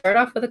is you start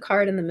off with a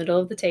card in the middle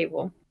of the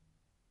table,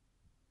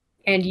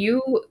 and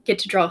you get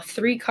to draw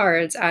 3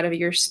 cards out of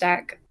your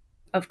stack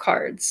of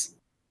cards.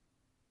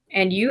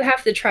 and you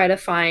have to try to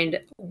find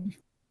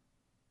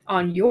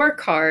on your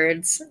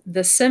cards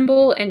the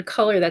symbol and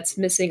color that's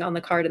missing on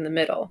the card in the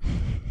middle.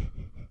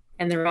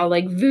 And they're all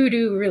like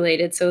voodoo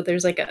related. So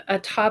there's like a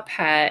top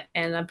hat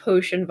and a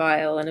potion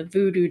vial and a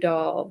voodoo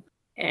doll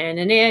and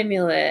an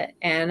amulet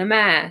and a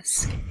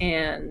mask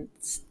and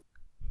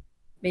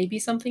maybe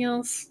something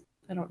else.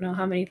 I don't know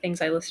how many things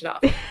I listed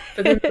off.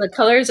 But then the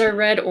colors are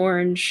red,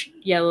 orange,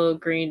 yellow,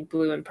 green,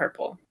 blue, and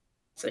purple.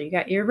 So you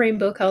got your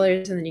rainbow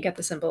colors and then you got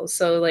the symbols.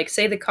 So like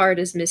say the card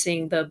is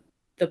missing the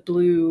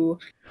blue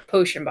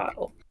potion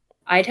bottle.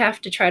 I'd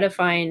have to try to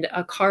find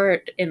a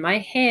card in my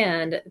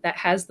hand that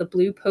has the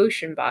blue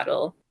potion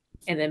bottle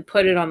and then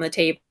put it on the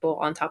table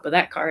on top of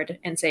that card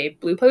and say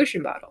blue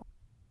potion bottle.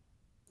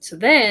 So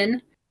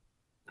then,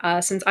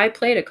 since I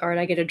played a card,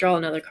 I get to draw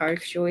another card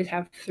because you always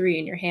have 3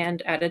 in your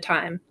hand at a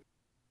time.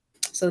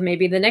 So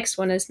maybe the next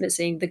one is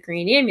missing the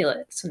green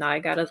amulet. So now I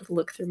gotta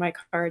look through my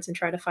cards and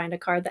try to find a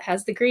card that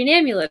has the green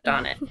amulet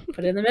on it.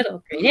 Put it in the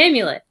middle, green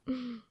amulet.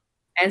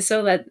 And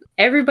so that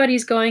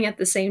everybody's going at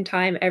the same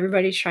time,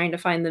 everybody's trying to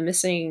find the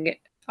missing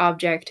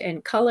object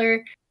and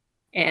color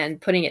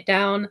and putting it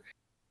down.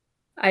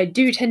 I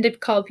do tend to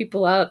call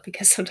people out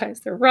because sometimes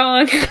they're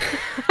wrong.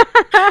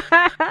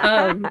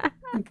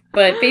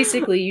 But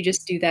basically you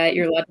just do that.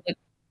 You're allowed to look.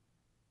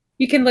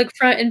 You can look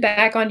front and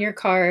back on your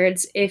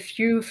cards. If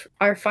you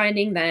are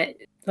finding that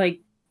like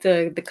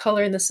the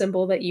color and the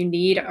symbol that you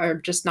need are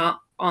just not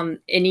on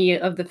any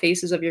of the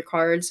faces of your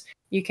cards,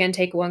 you can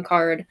take one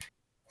card,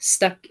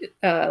 stuff it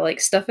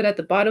at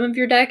the bottom of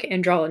your deck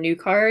and draw a new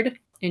card,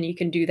 and you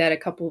can do that a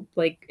couple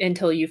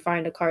until you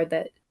find a card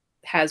that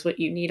has what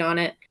you need on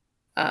it,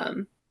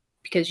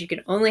 because you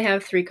can only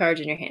have 3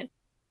 cards in your hand.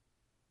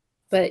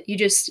 But you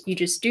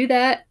just do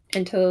that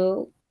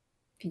until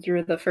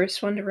you're the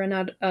first one to run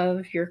out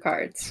of your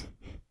cards,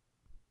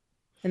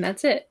 and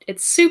that's it.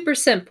 It's super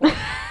simple.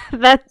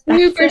 That's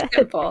super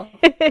simple.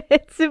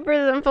 It's super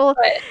simple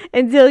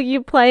until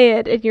you play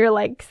it and you're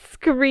like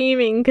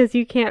screaming because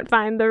you can't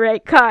find the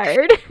right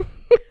card.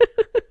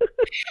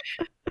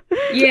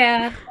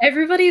 Yeah,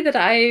 everybody that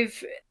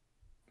I've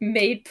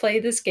made play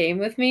this game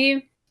with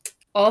me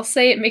all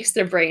say it makes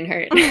their brain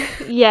hurt.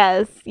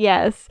 Yes,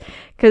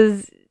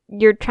 because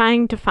you're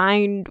trying to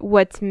find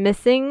what's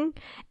missing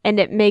and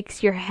it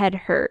makes your head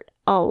hurt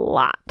a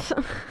lot.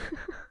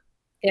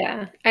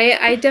 Yeah,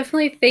 I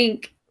definitely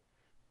think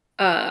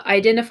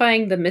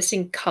identifying the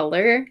missing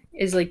color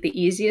is like the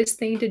easiest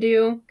thing to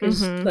do,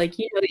 because like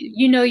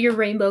you know your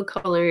rainbow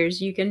colors.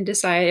 You can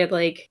decide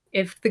like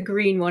if the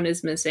green one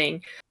is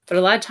missing, but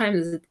a lot of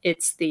times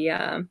it's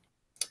the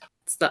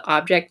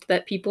object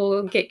that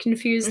people get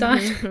confused on.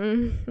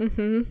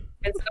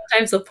 And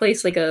sometimes they'll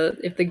place like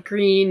if the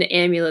green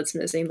amulet's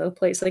missing, they'll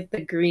place like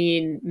the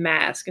green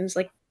mask, and it's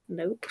like,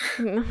 nope,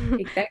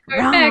 take that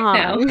card back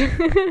now.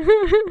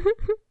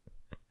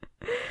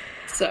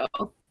 So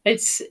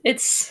it's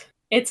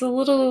a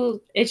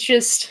little, it's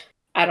just,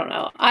 I don't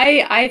know.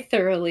 I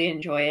thoroughly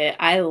enjoy it.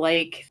 I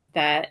like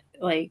that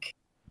like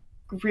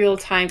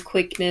real-time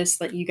quickness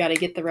that you got to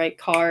get the right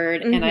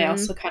card, and I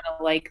also kind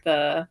of like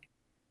the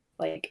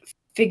like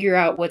figure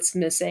out what's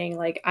missing.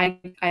 Like I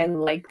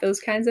like those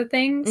kinds of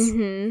things.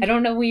 I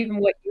don't know even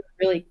what you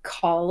really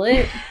call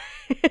it,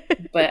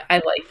 but I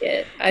like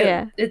it.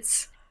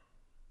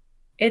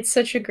 It's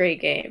such a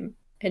great game,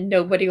 and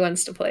nobody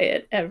wants to play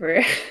it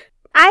ever.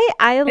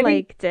 I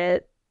liked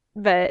it,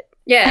 but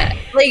yeah,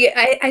 like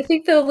I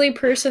think the only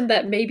person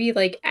that maybe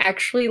like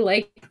actually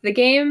liked the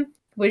game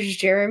was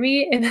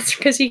Jeremy, and that's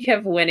because he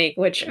kept winning,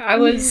 which I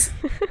was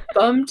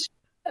bummed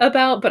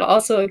about, but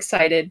also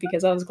excited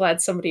because I was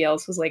glad somebody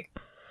else was like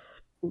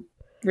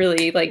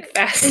really like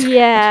fast.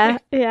 Yeah.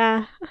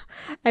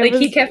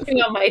 He kept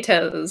me on my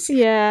toes.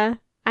 Yeah.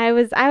 I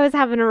was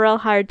having a real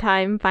hard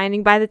time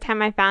finding. By the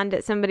time I found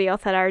it, somebody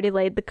else had already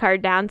laid the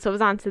card down, so it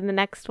was on to the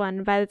next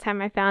one. By the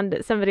time I found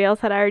it, somebody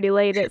else had already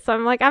laid it. So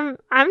I'm like, I'm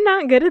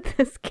not good at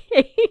this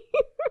game.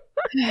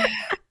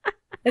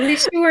 At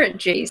least you weren't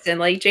Jason.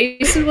 Like,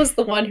 Jason was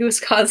the one who was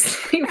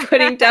constantly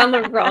putting down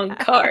the wrong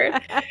card.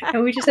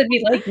 And we just had to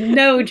be like,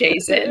 no,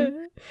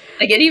 Jason.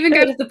 Like, it even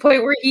got to the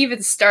point where he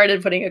even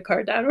started putting a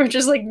card down. We're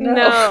just like,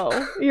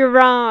 no, you're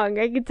wrong.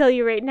 I can tell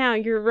you right now,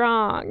 you're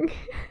wrong.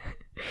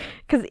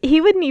 Because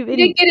he wouldn't even...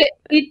 He did get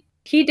it.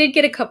 He did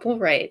get a couple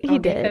right. He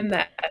did. Give him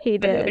that. He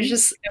did.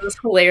 It was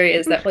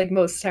hilarious that like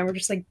most of the time we're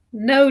just like,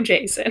 no,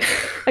 Jason.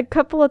 A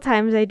couple of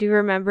times I do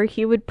remember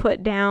he would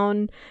put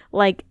down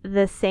like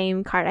the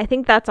same card. I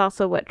think that's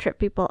also what tripped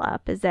people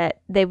up, is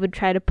that they would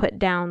try to put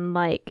down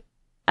like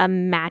a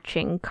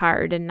matching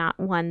card and not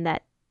one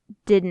that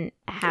didn't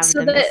have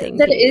the missing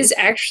that piece. is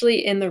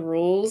actually in the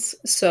rules.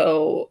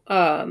 So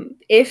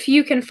if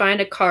you can find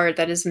a card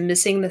that is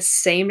missing the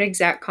same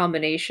exact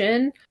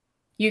combination,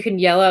 you can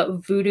yell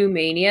out Voodoo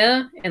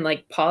Mania and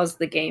like pause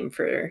the game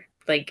for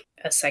like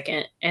a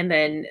second, and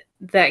then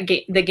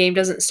the game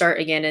doesn't start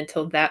again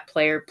until that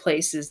player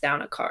places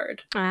down a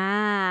card.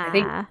 I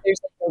think there's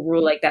like a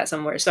rule like that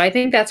somewhere. So I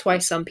think that's why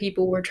some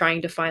people were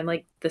trying to find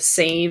like the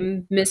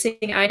same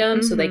missing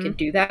item so they could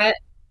do that.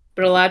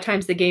 but a lot of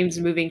times the game's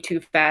moving too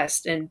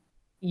fast, and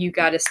you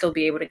got to still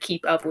be able to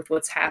keep up with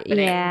what's happening.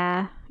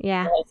 Yeah.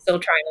 While still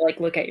trying to like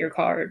look at your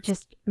cards.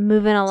 Just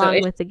moving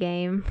along with the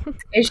game.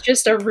 It's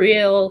just a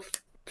real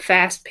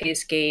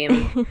fast-paced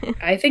game.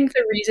 I think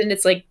the reason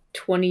it's like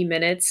 20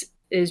 minutes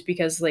is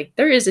because like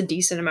there is a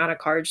decent amount of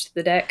cards to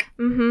the deck.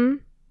 Mm-hmm.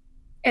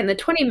 And the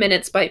 20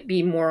 minutes might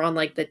be more on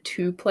like the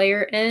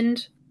 2-player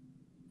end,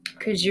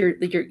 because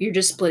you're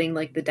just splitting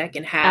like the deck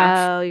in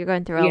half. Oh, you're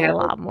going through a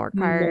lot more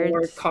cards.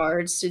 More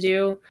cards to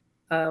do.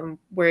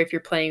 Where if you're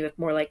playing with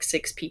more like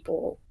 6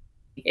 people,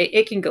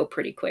 it can go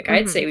pretty quick.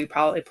 I'd say we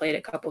probably played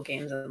a couple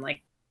games in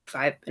like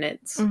 5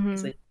 minutes.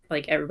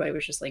 Like everybody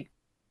was just like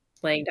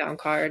laying down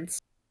cards.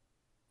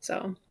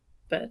 So,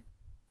 but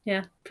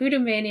yeah, Voodoo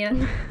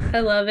Mania. I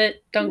love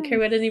it. Don't care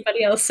what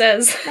anybody else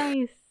says.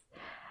 Nice.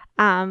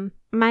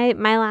 My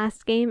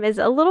last game is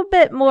a little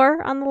bit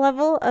more on the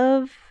level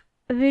of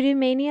Voodoo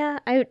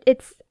Mania.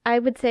 I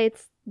would say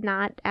it's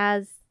not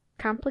as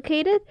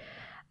complicated.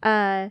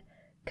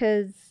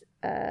 Cause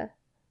I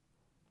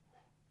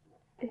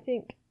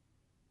think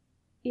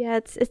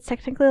it's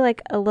technically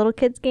like a little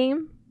kid's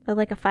game, or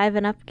like a 5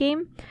 and up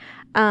game.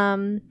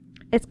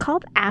 It's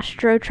called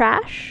Astro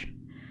Trash.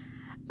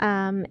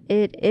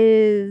 It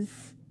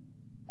is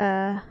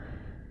I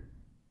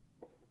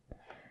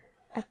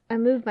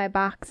moved my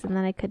box and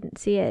then I couldn't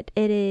see it.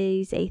 It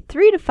is a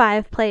 3 to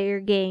 5 player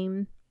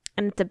game,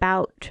 and it's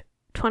about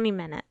 20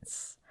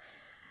 minutes.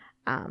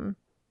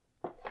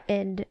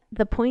 And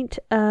the point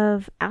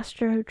of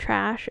Astro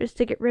Trash is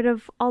to get rid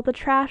of all the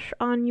trash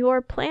on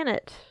your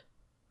planet.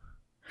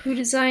 Who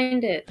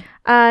designed it?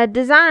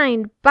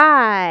 Designed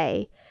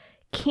by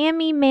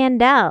Cami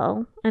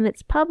Mandel, and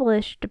it's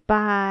published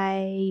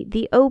by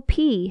the OP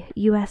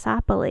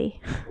USopoly.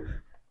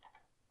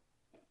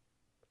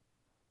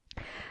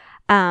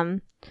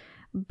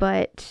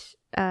 But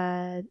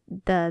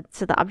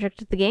the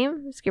object of the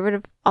game is get rid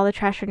of all the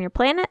trash on your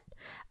planet.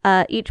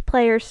 Each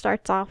player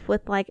starts off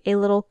with like a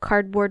little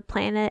cardboard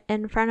planet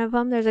in front of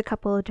them. There's a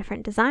couple of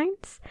different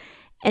designs,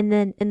 and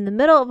then in the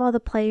middle of all the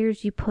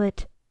players you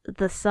put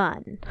the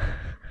sun.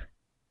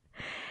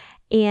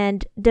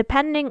 And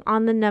depending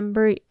on the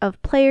number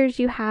of players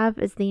you have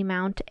is the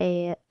amount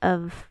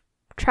of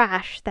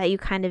trash that you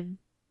kind of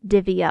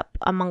divvy up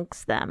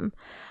amongst them.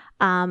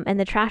 And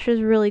the trash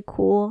is really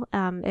cool.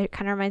 It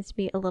kind of reminds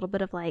me a little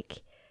bit of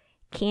like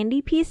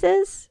candy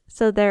pieces.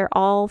 So they're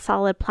all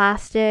solid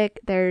plastic.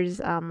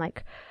 There's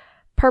like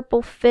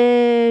purple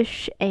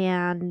fish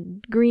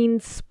and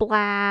green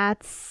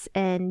splats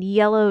and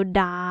yellow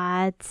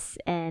dots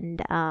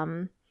and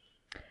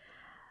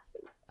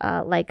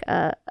like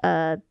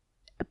a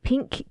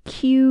pink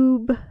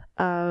cube,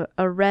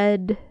 a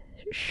red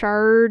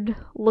shard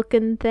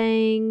looking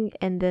thing,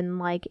 and then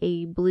like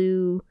a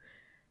blue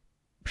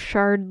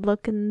shard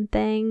looking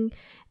thing.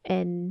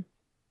 And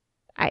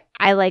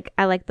I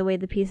like the way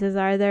the pieces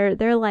are.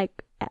 They're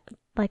like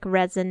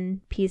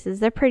resin pieces.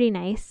 They're pretty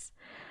nice.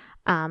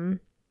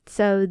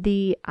 So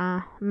the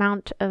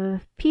amount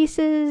of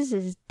pieces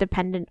is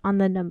dependent on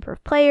the number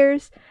of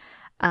players.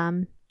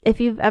 If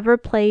you've ever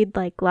played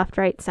like left,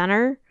 right,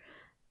 center,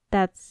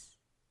 that's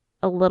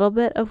a little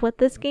bit of what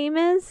this game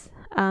is.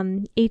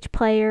 Each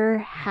player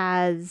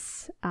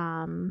has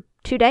 2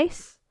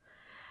 dice.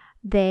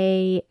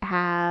 They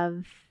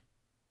have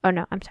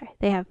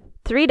they have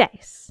 3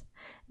 dice.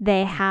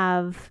 They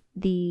have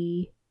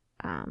the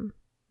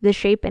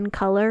shape and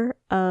color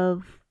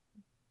of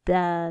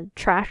the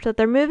trash that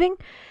they're moving.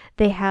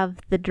 They have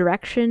the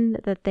direction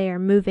that they are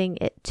moving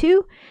it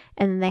to,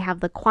 and then they have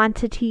the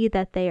quantity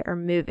that they are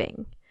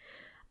moving.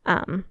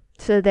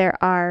 So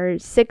there are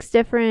 6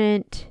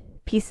 different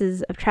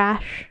pieces of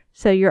trash.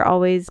 So you're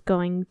always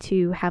going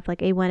to have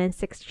like a 1 in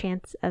 6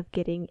 chance of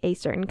getting a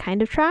certain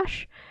kind of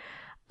trash.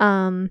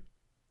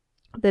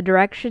 The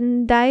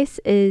direction dice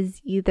is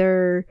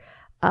either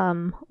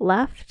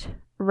left,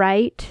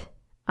 right,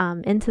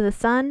 into the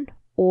sun,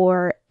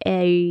 or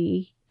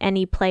any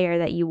player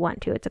that you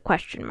want to. It's a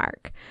question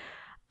mark.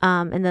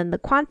 And then the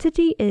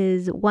quantity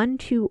is 1,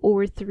 2,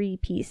 or 3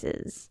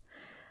 pieces.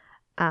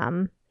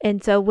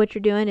 And so what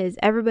you're doing is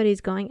everybody's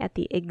going at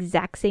the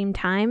exact same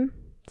time.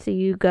 So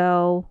you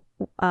go,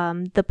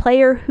 the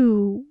player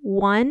who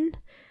won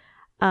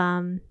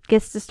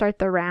gets to start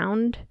the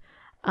round.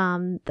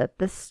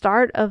 The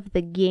start of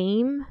the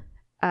game,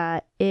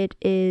 it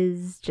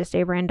is just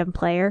a random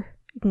player.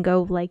 You can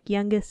go like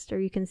youngest, or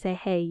you can say,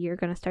 hey, you're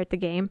going to start the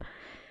game.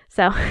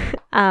 So,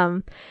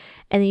 and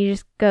then you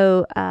just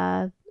go,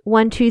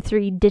 1, 2,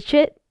 3, ditch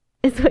it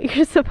is what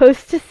you're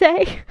supposed to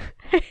say.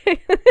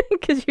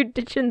 Because you're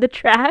ditching the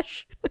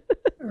trash.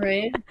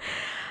 Right.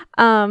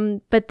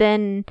 But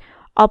then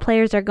all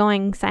players are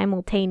going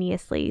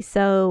simultaneously.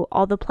 So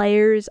all the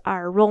players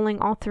are rolling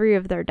all 3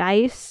 of their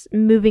dice,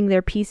 moving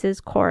their pieces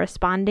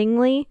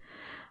correspondingly,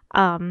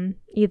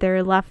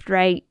 either left,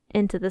 right,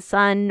 into the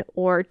sun,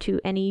 or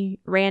to any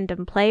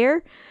random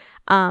player.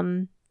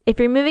 If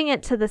you're moving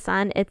it to the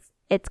sun,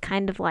 it's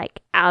kind of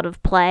like out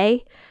of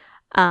play.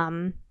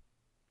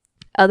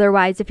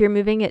 Otherwise, if you're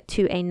moving it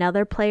to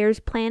another player's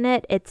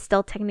planet, it's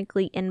still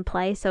technically in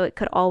play, so it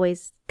could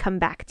always come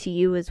back to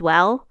you as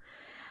well.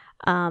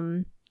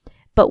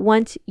 But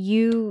once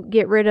you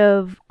get rid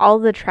of all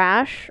the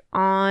trash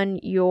on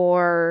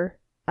your,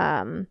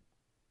 I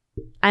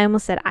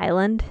almost said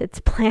island, it's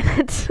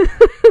planet.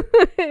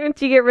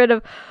 Once you get rid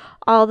of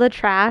all the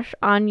trash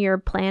on your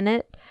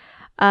planet,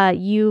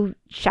 you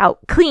shout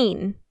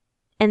clean,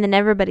 and then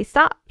everybody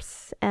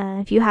stops.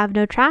 If you have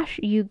no trash,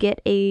 you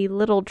get a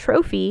little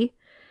trophy.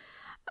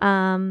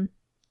 The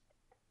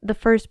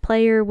first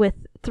player with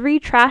 3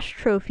 trash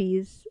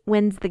trophies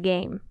wins the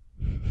game.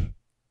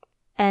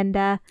 And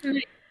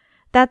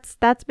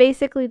that's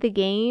basically the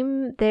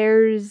game.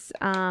 There's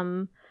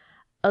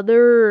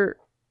other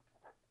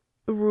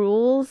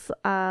rules,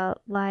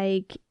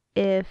 like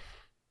if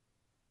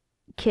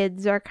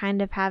kids are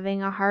kind of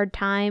having a hard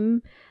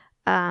time,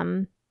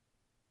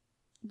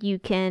 you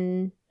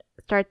can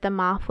start them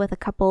off with a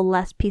couple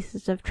less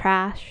pieces of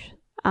trash.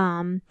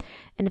 And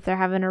if they're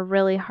having a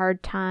really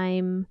hard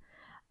time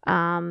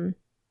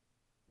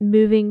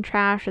moving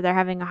trash, or they're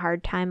having a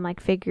hard time like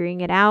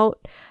figuring it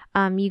out,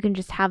 you can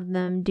just have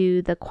them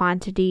do the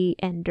quantity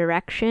and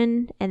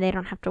direction, and they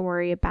don't have to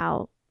worry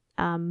about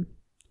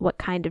what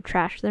kind of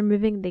trash they're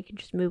moving. They can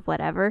just move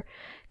whatever,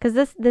 because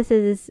this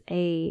is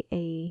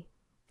a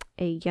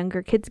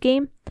younger kids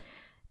game.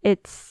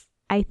 It's,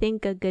 I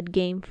think, a good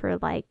game for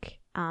like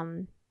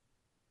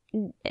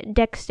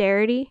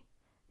dexterity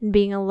and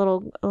being a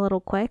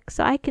little quick.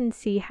 So I can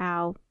see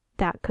how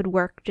that could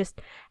work, just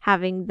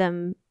having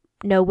them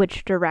know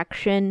which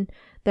direction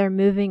they're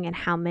moving and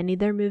how many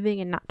they're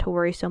moving, and not to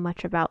worry so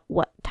much about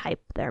what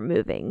type they're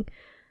moving.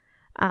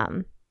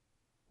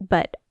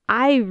 But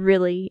I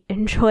really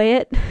enjoy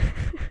it.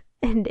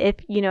 And if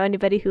you know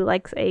anybody who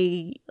likes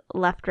a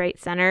left, right,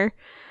 center,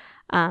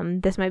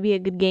 this might be a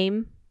good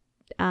game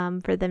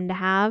for them to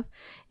have.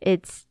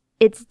 It's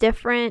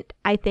different.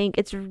 I think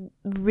it's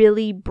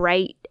really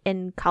bright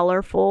and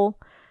colorful.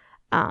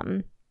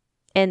 And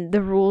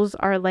the rules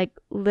are like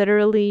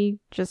literally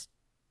just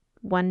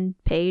 1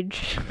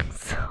 page.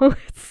 So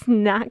it's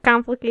not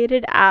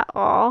complicated at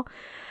all.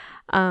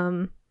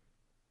 And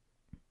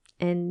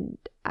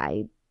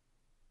I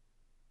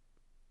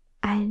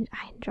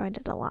enjoyed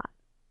it a lot.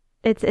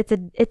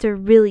 It's a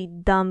really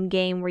dumb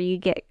game where you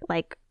get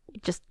like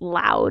just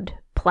loud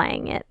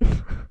playing it.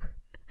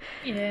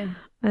 Yeah.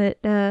 But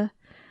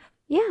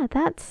yeah,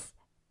 that's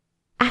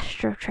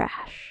Astro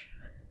Trash.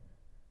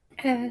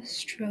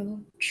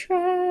 Astro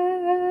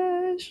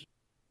Trash.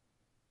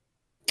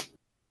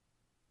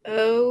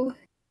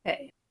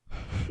 Okay.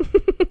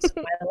 So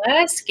my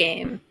last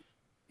game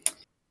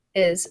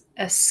is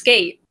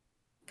Escape: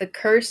 The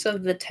Curse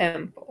of the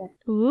Temple.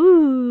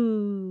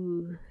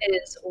 Ooh. It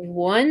is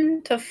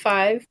 1 to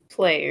 5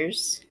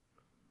 players,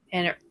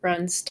 and it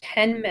runs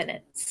 10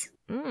 minutes.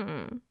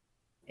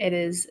 It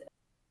is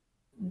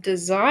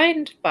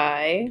designed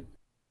by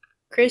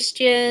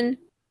Christian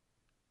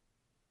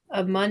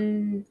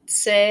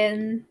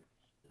Amundsen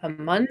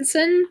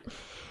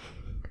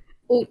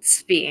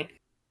Oatsby.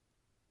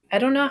 I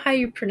don't know how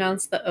you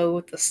pronounce the O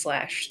with the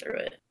slash through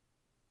it.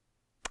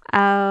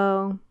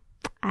 Oh,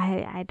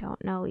 I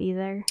don't know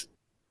either.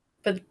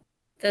 But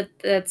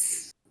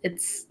it's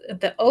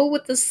the O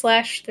with the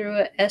slash through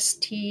it.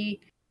 STBY.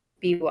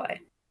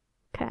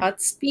 Okay.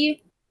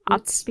 Oatsby.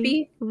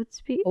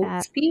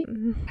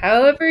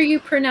 However you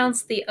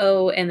pronounce the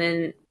O, and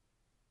then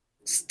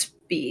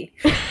Stby.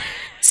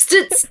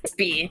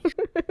 Stby.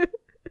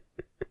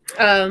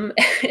 And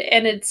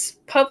it's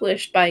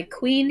published by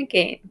Queen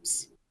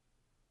Games.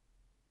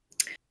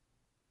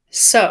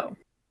 So,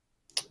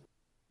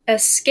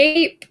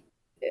 Escape: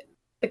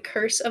 The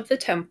Curse of the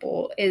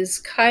Temple is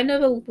kind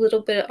of a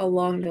little bit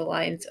along the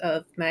lines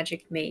of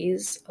Magic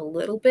Maze, a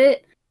little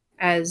bit,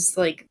 as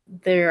like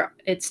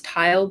it's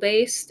tile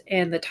based,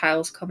 and the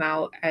tiles come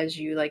out as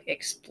you like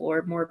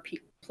explore more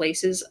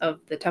places of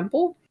the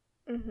temple.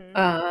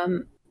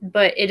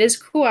 But it is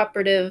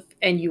cooperative,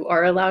 and you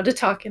are allowed to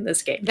talk in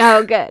this game.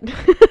 Oh, good.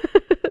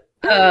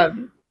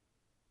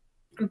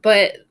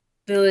 But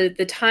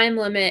the time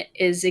limit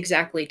is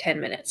exactly 10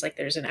 minutes. Like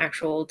there's an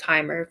actual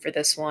timer for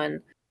this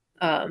one.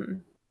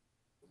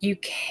 You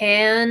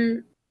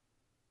can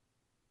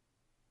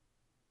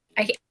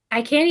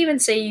I can't even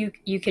say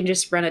you can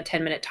just run a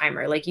 10-minute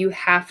timer. Like you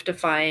have to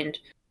find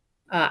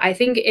I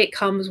think it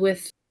comes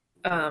with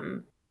a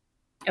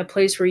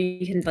place where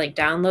you can like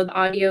download the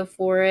audio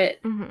for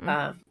it.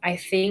 I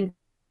think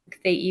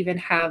they even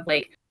have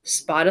like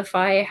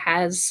Spotify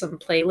has some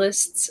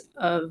playlists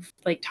of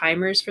like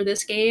timers for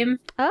this game.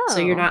 Oh. So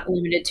you're not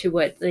limited to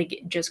what like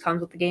it just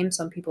comes with the game.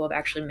 Some people have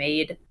actually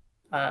made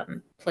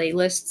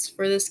playlists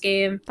for this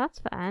game. That's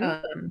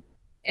fun.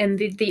 And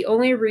the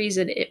only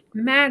reason it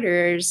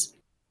matters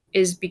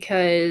is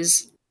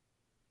because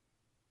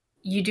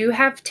you do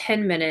have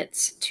 10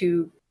 minutes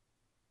to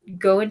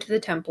go into the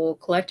temple,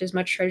 collect as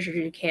much treasure as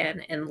you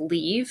can, and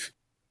leave.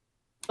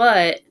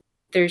 But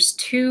there's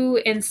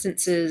 2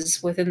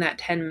 instances within that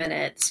 10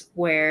 minutes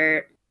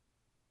where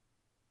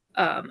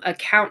a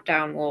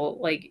countdown will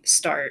like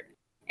start,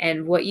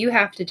 and what you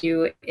have to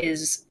do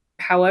is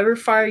however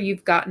far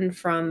you've gotten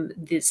from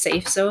the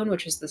safe zone,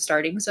 which is the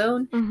starting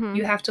zone, Mm-hmm.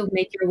 you have to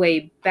make your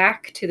way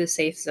back to the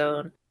safe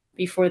zone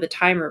before the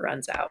timer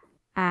runs out,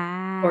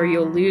 or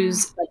you'll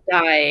lose a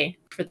die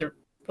for the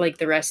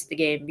rest of the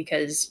game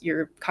because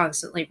you're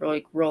constantly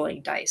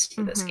rolling dice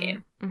for this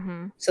game.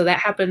 Mm-hmm. So that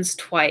happens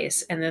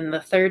twice, and then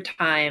the third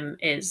time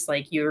is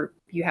like you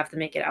have to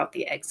make it out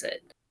the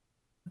exit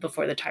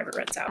before the timer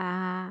runs out.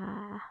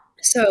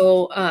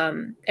 So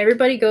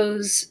everybody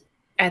goes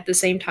at the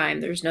same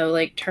time. There's no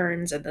like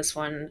turns in this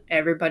one.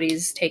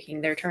 Everybody's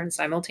taking their turn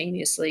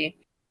simultaneously.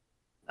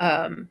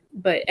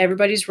 But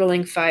everybody's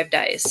rolling 5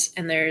 dice,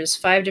 and there's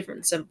 5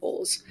 different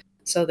symbols.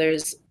 So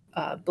there's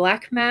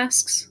black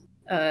masks,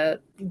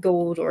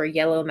 gold or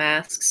yellow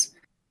masks,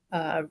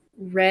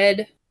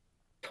 red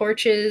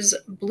torches,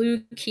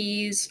 blue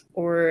keys,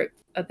 or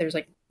there's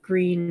like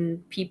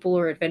green people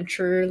or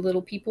adventure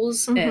little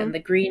peoples, and the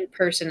green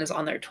person is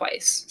on there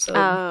twice. So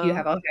you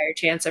have a higher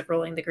chance of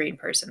rolling the green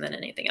person than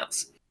anything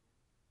else.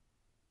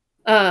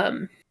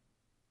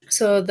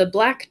 So the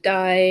black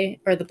die,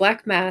 or the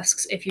black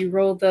masks, if you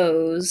roll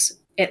those,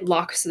 it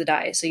locks the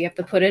die. So you have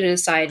to put it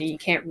aside and you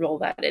can't roll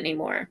that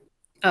anymore.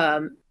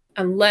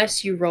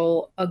 Unless you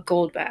roll a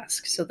gold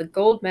mask. So the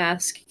gold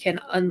mask can,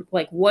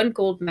 one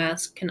gold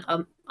mask can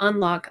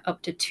unlock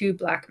up to 2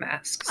 black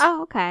masks.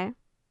 Oh, okay.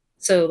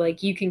 So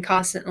like you can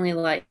constantly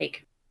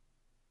like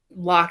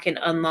lock and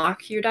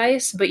unlock your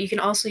dice, but you can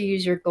also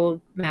use your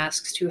gold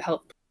masks to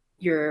help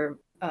your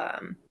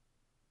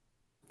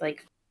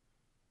like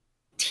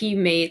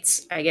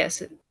teammates, I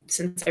guess,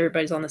 since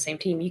everybody's on the same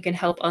team, you can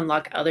help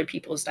unlock other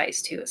people's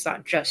dice too. It's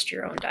not just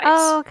your own dice.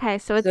 Oh, okay.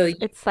 So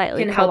it's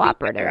slightly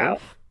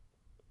cooperative.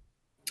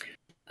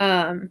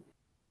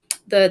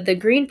 The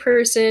green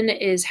person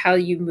is how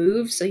you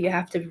move, so you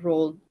have to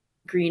roll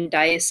green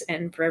dice,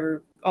 and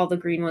for all the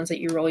green ones that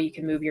you roll, you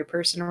can move your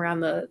person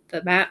around the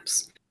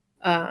maps.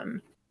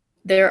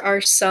 There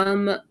are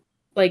some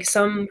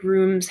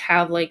rooms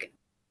have like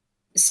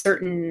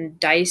certain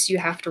dice you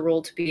have to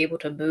roll to be able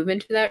to move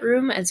into that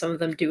room, and some of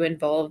them do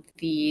involve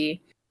the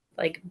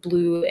like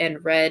blue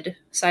and red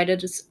side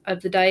of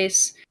the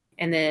dice.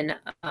 And then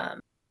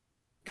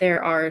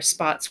there are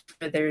spots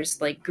where there's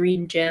like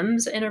green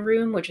gems in a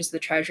room, which is the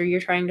treasure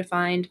you're trying to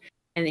find,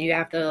 and then you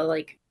have to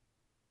like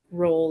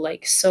roll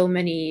like so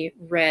many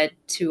red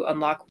to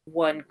unlock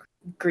 1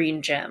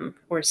 green gem,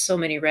 or so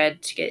many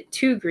red to get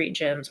 2 green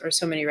gems, or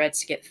so many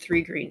reds to get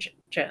 3 green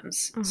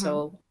gems.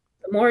 So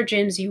the more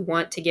gems you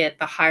want to get,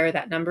 the higher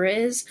that number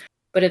is.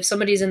 But if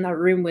somebody's in that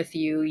room with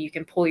you, you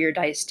can pull your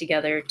dice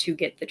together to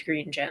get the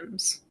green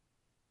gems.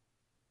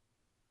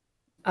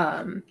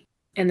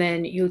 And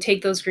then you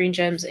take those green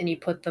gems and you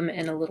put them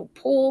in a little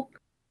pool.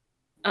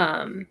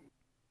 And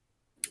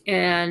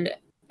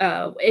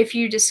if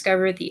you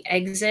discover the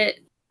exit,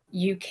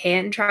 you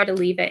can try to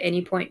leave at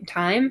any point in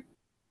time.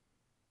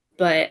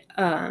 But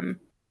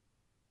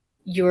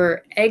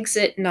your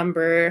exit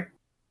number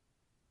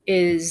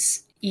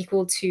is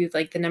equal to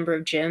like the number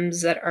of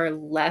gems that are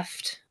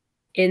left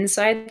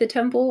inside the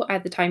temple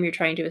at the time you're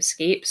trying to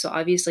escape. So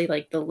obviously,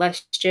 like the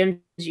less gems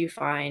you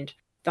find,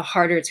 the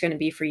harder it's going to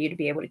be for you to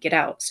be able to get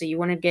out. So you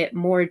want to get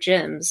more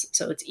gems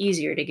so it's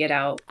easier to get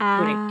out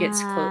when it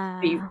gets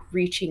close to you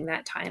reaching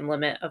that time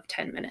limit of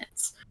 10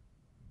 minutes.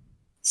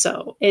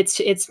 So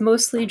it's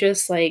mostly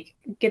just like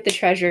get the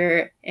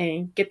treasure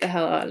and get the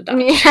hell out of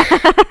Dodge.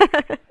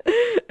 Yeah.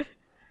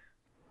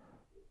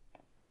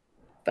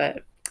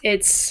 But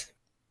it's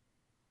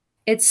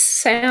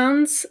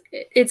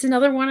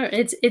another one.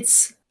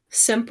 It's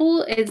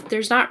simple.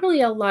 There's not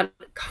really a lot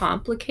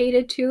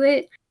complicated to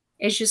it.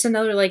 It's just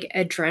another like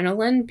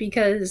adrenaline,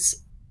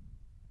 because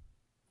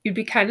you'd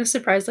be kind of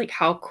surprised like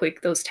how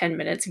quick those 10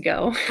 minutes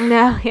go.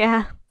 No,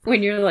 yeah.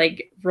 When you're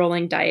like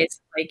rolling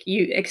dice, like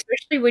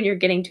especially when you're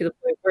getting to the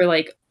point where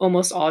like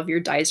almost all of your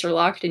dice are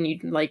locked and you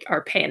like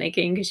are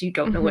panicking because you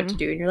don't know what to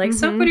do, and you're like,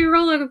 somebody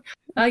roll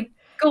a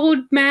gold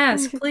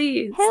mask,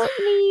 please, help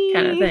me,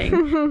 kind of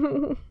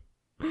thing.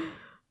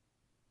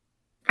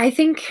 I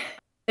think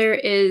there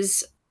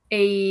is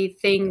a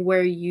thing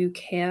where you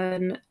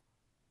can,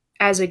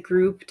 as a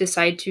group,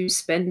 decide to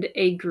spend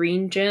a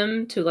green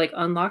gem to like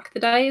unlock the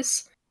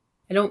dice.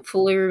 I don't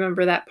fully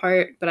remember that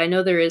part, but I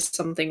know there is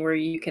something where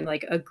you can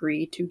like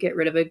agree to get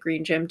rid of a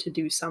green gem to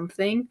do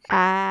something.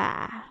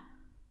 But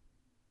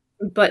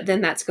then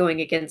that's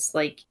going against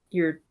like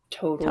your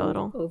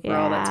total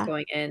overall that's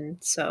going in.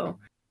 So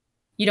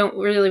you don't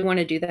really want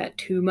to do that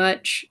too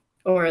much,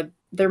 or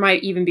there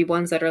might even be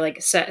ones that are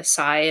like set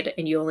aside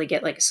and you only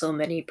get like so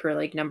many per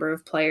like number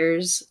of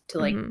players to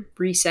like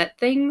reset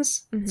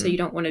things. So you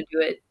don't want to do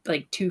it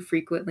like too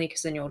frequently,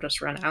 because then you'll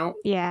just run out.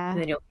 Yeah.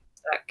 And then you'll be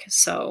stuck.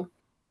 So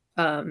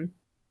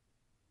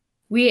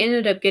we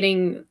ended up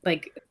getting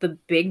like the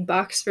big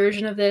box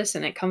version of this,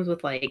 and it comes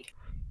with like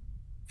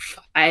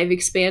 5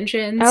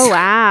 expansions. Oh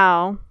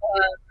wow.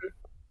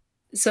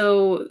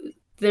 So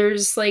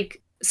there's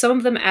like some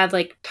of them add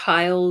like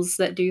tiles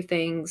that do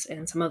things,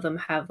 and some of them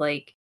have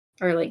like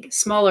are like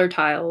smaller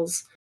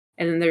tiles,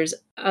 And then there's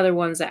other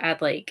ones that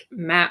add like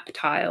map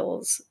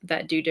tiles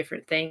that do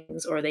different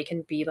things, or they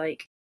can be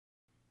like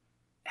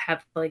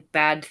have like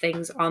bad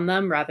things on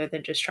them rather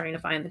than just trying to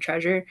find the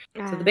treasure.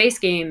 So the base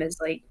game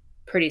is like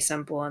pretty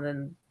simple, and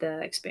then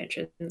the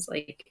expansions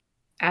like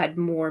add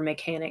more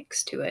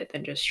mechanics to it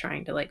than just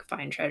trying to like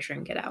find treasure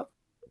and get out.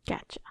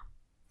 Gotcha.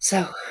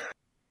 So,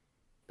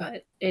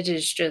 but it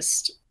is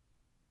just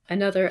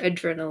another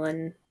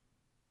adrenaline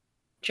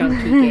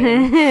junkie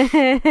game.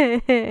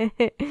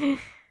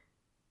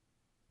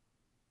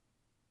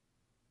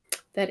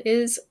 That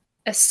is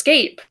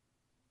Escape,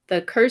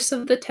 The Curse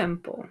of the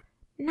Temple.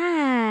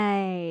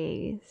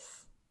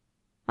 Nice.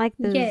 Like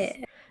Yeah.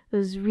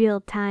 those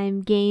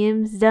real-time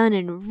games done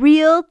in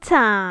real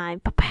time.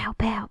 Pow, pow,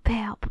 pow,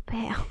 pow,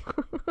 pow.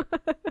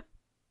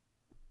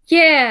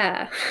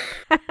 Yeah.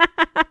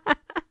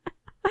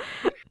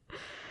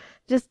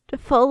 Just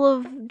full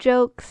of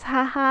jokes.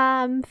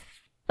 Haha, I'm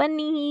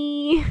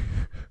funny.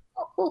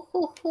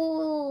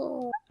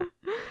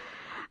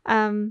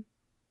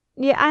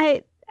 Yeah,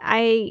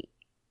 I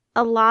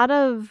a lot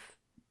of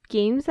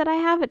games that I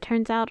have, it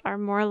turns out, are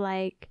more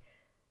like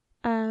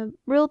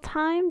real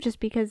time, just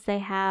because they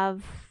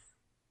have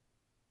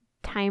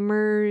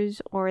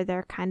timers, or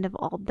they're kind of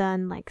all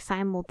done like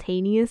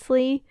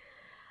simultaneously.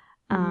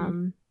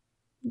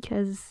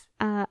 Because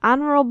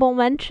honorable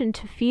mention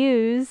to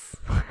Fuse.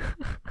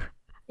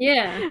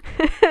 Yeah.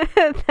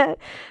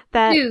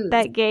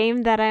 that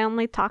game that I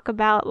only talk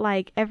about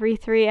like every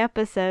 3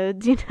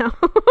 episodes, you know.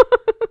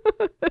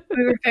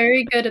 We were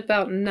very good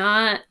about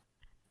not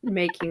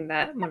making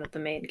that one of the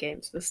main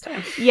games this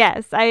time.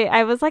 Yes,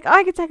 I was like, oh,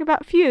 I could talk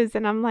about Fuse,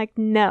 and I'm like,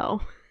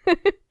 no.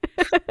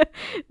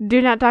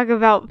 Do not talk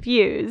about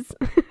Fuse.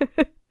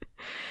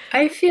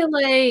 I feel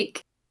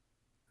like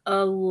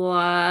a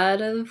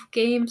lot of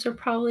games are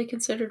probably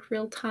considered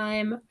real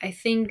time. I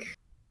think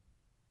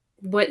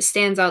what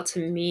stands out to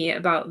me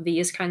about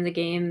these kinds of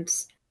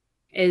games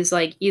is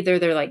like either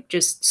they're like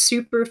just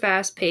super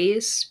fast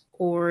paced,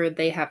 or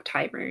they have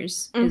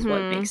timers, is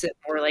what makes it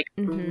more like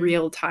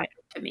real time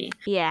to me.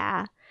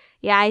 Yeah.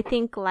 Yeah, I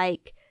think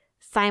like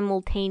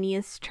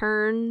simultaneous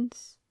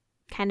turns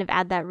kind of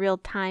add that real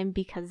time,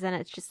 because then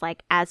it's just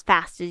like as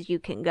fast as you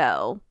can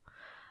go,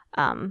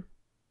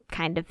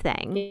 kind of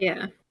thing.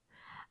 Yeah.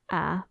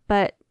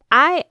 But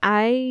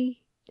I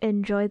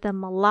enjoy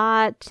them a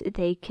lot.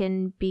 They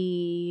can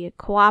be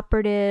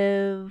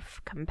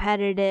cooperative,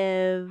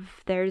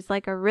 competitive. There's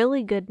like a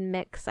really good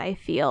mix, I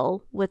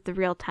feel, with the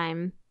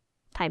real-time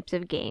types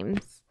of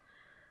games.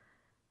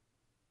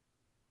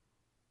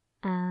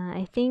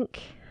 I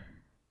think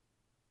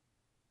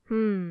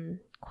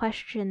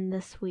question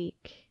this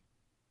week.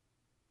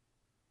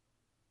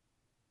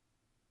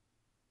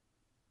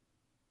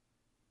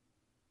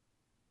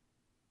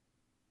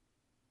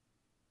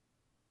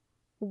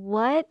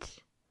 What?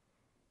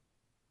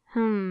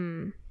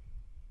 I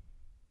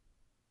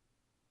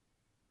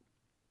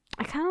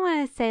kind of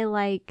want to say,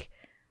 like,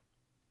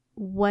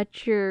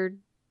 what's your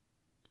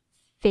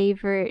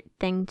favorite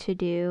thing to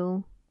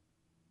do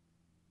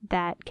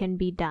that can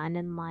be done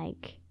in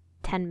like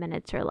 10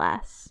 minutes or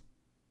less?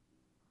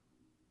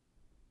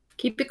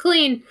 Keep it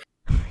clean.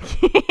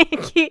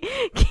 keep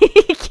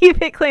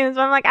it clean.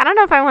 So I'm like, I don't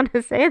know if I want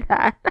to say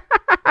that.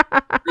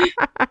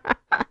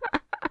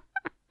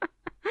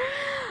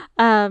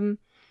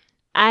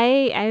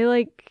 I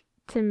like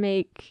to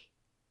make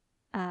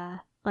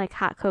like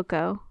hot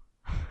cocoa.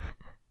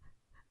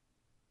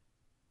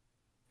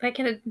 That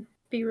can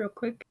be real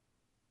quick.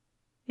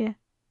 Yeah.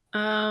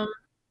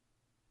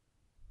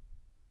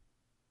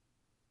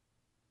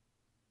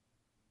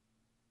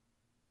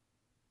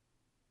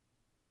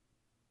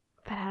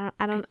 But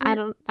I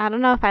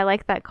don't know if I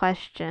like that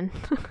question.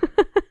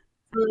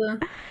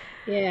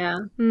 Yeah.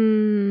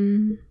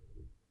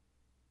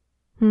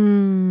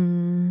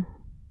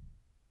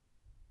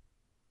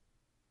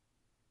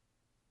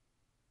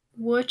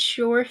 What's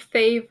your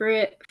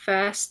favorite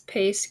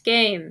fast-paced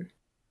game?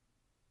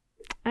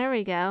 There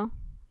we go.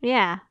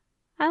 Yeah,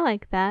 I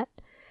like that.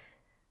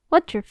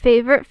 What's your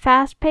favorite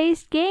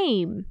fast-paced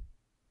game?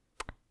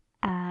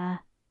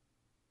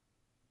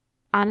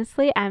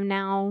 Honestly, I'm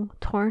now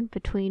torn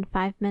between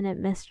 5 Minute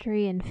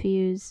Mystery and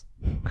Fuse.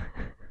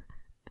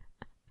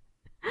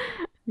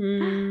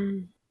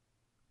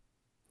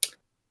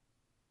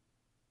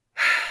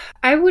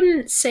 I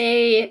wouldn't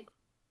say,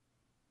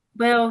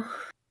 well,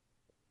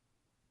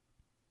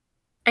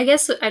 I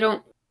guess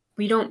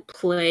we don't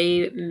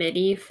play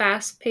many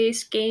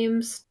fast-paced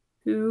games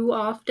too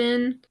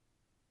often.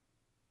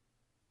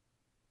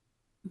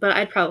 But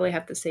I'd probably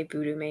have to say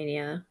Voodoo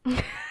Mania.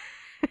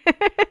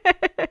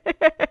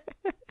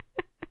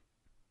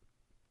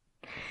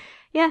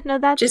 Yeah, no,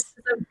 that's just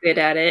because I'm good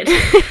at it.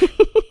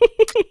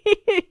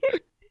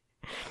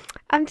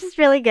 I'm just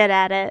really good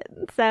at it,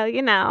 so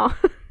you know.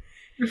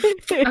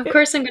 Of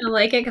course I'm gonna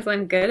like it because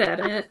I'm good at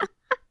it.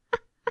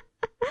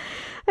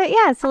 But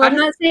yeah, so I'm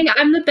not saying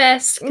I'm the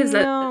best, because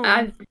no.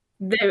 I've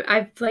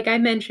like I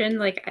mentioned,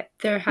 like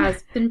there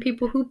has been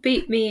people who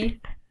beat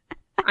me.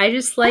 I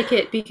just like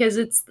it because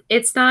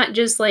it's not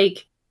just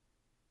like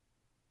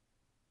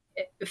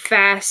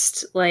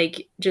fast,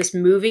 like just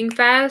moving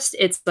fast.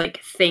 It's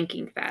like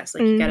thinking fast.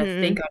 Like you gotta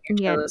think on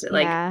your toes. It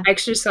like Yeah.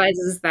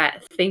 exercises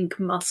that think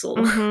muscle.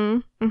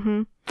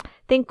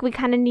 Think we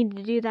kind of need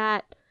to do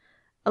that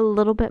a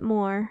little bit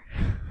more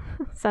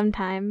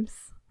sometimes.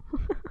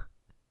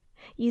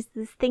 Use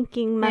those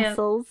thinking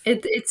muscles.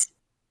 It's.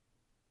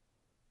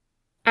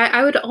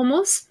 I would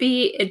almost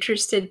be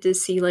interested to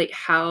see like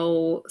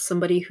how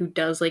somebody who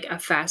does like a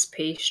fast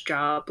paced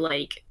job,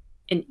 like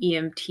an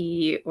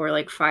EMT or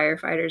like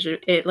firefighters, or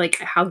it like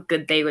how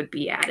good they would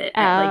be at it,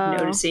 at like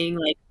noticing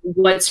like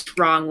what's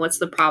wrong, what's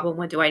the problem,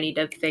 what do I need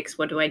to fix,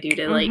 what do I do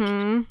to like,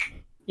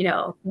 you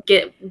know,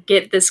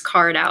 get this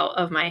card out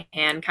of my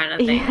hand kind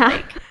of thing. Yeah.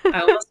 Like I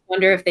almost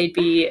wonder if they'd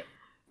be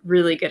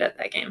really good at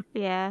that game.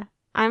 Yeah.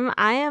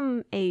 I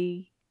am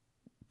a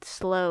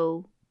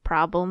slow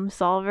problem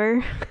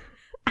solver.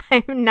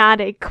 I'm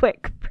not a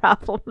quick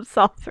problem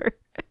solver.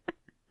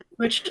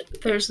 Which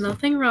there's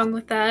nothing wrong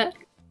with that.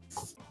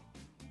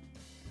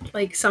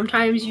 Like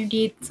sometimes you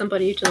need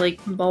somebody to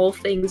like mull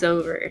things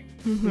over.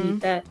 You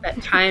need that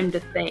time to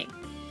think.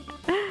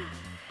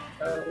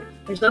 So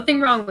there's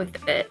nothing wrong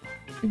with it.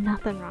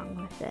 Nothing wrong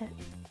with it.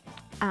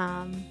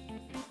 I'm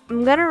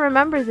gonna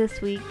remember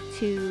this week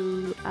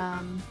to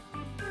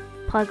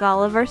plug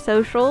all of our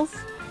socials.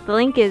 The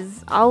link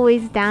is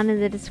always down in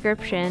the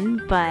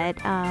description, but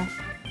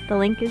the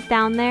link is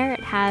down there.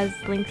 It has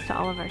links to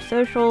all of our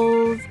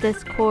socials,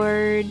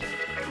 Discord,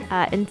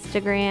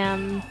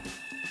 Instagram,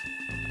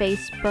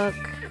 Facebook,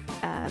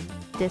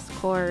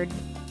 Discord,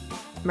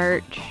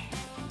 merch,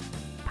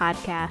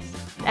 podcast,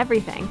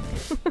 everything.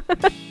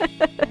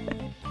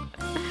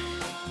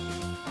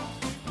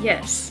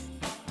 Yes.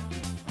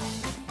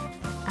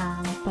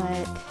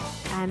 But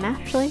I'm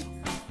Ashley.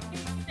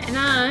 And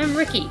I'm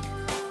Ricky.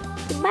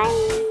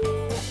 Bye.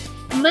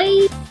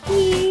 Bye.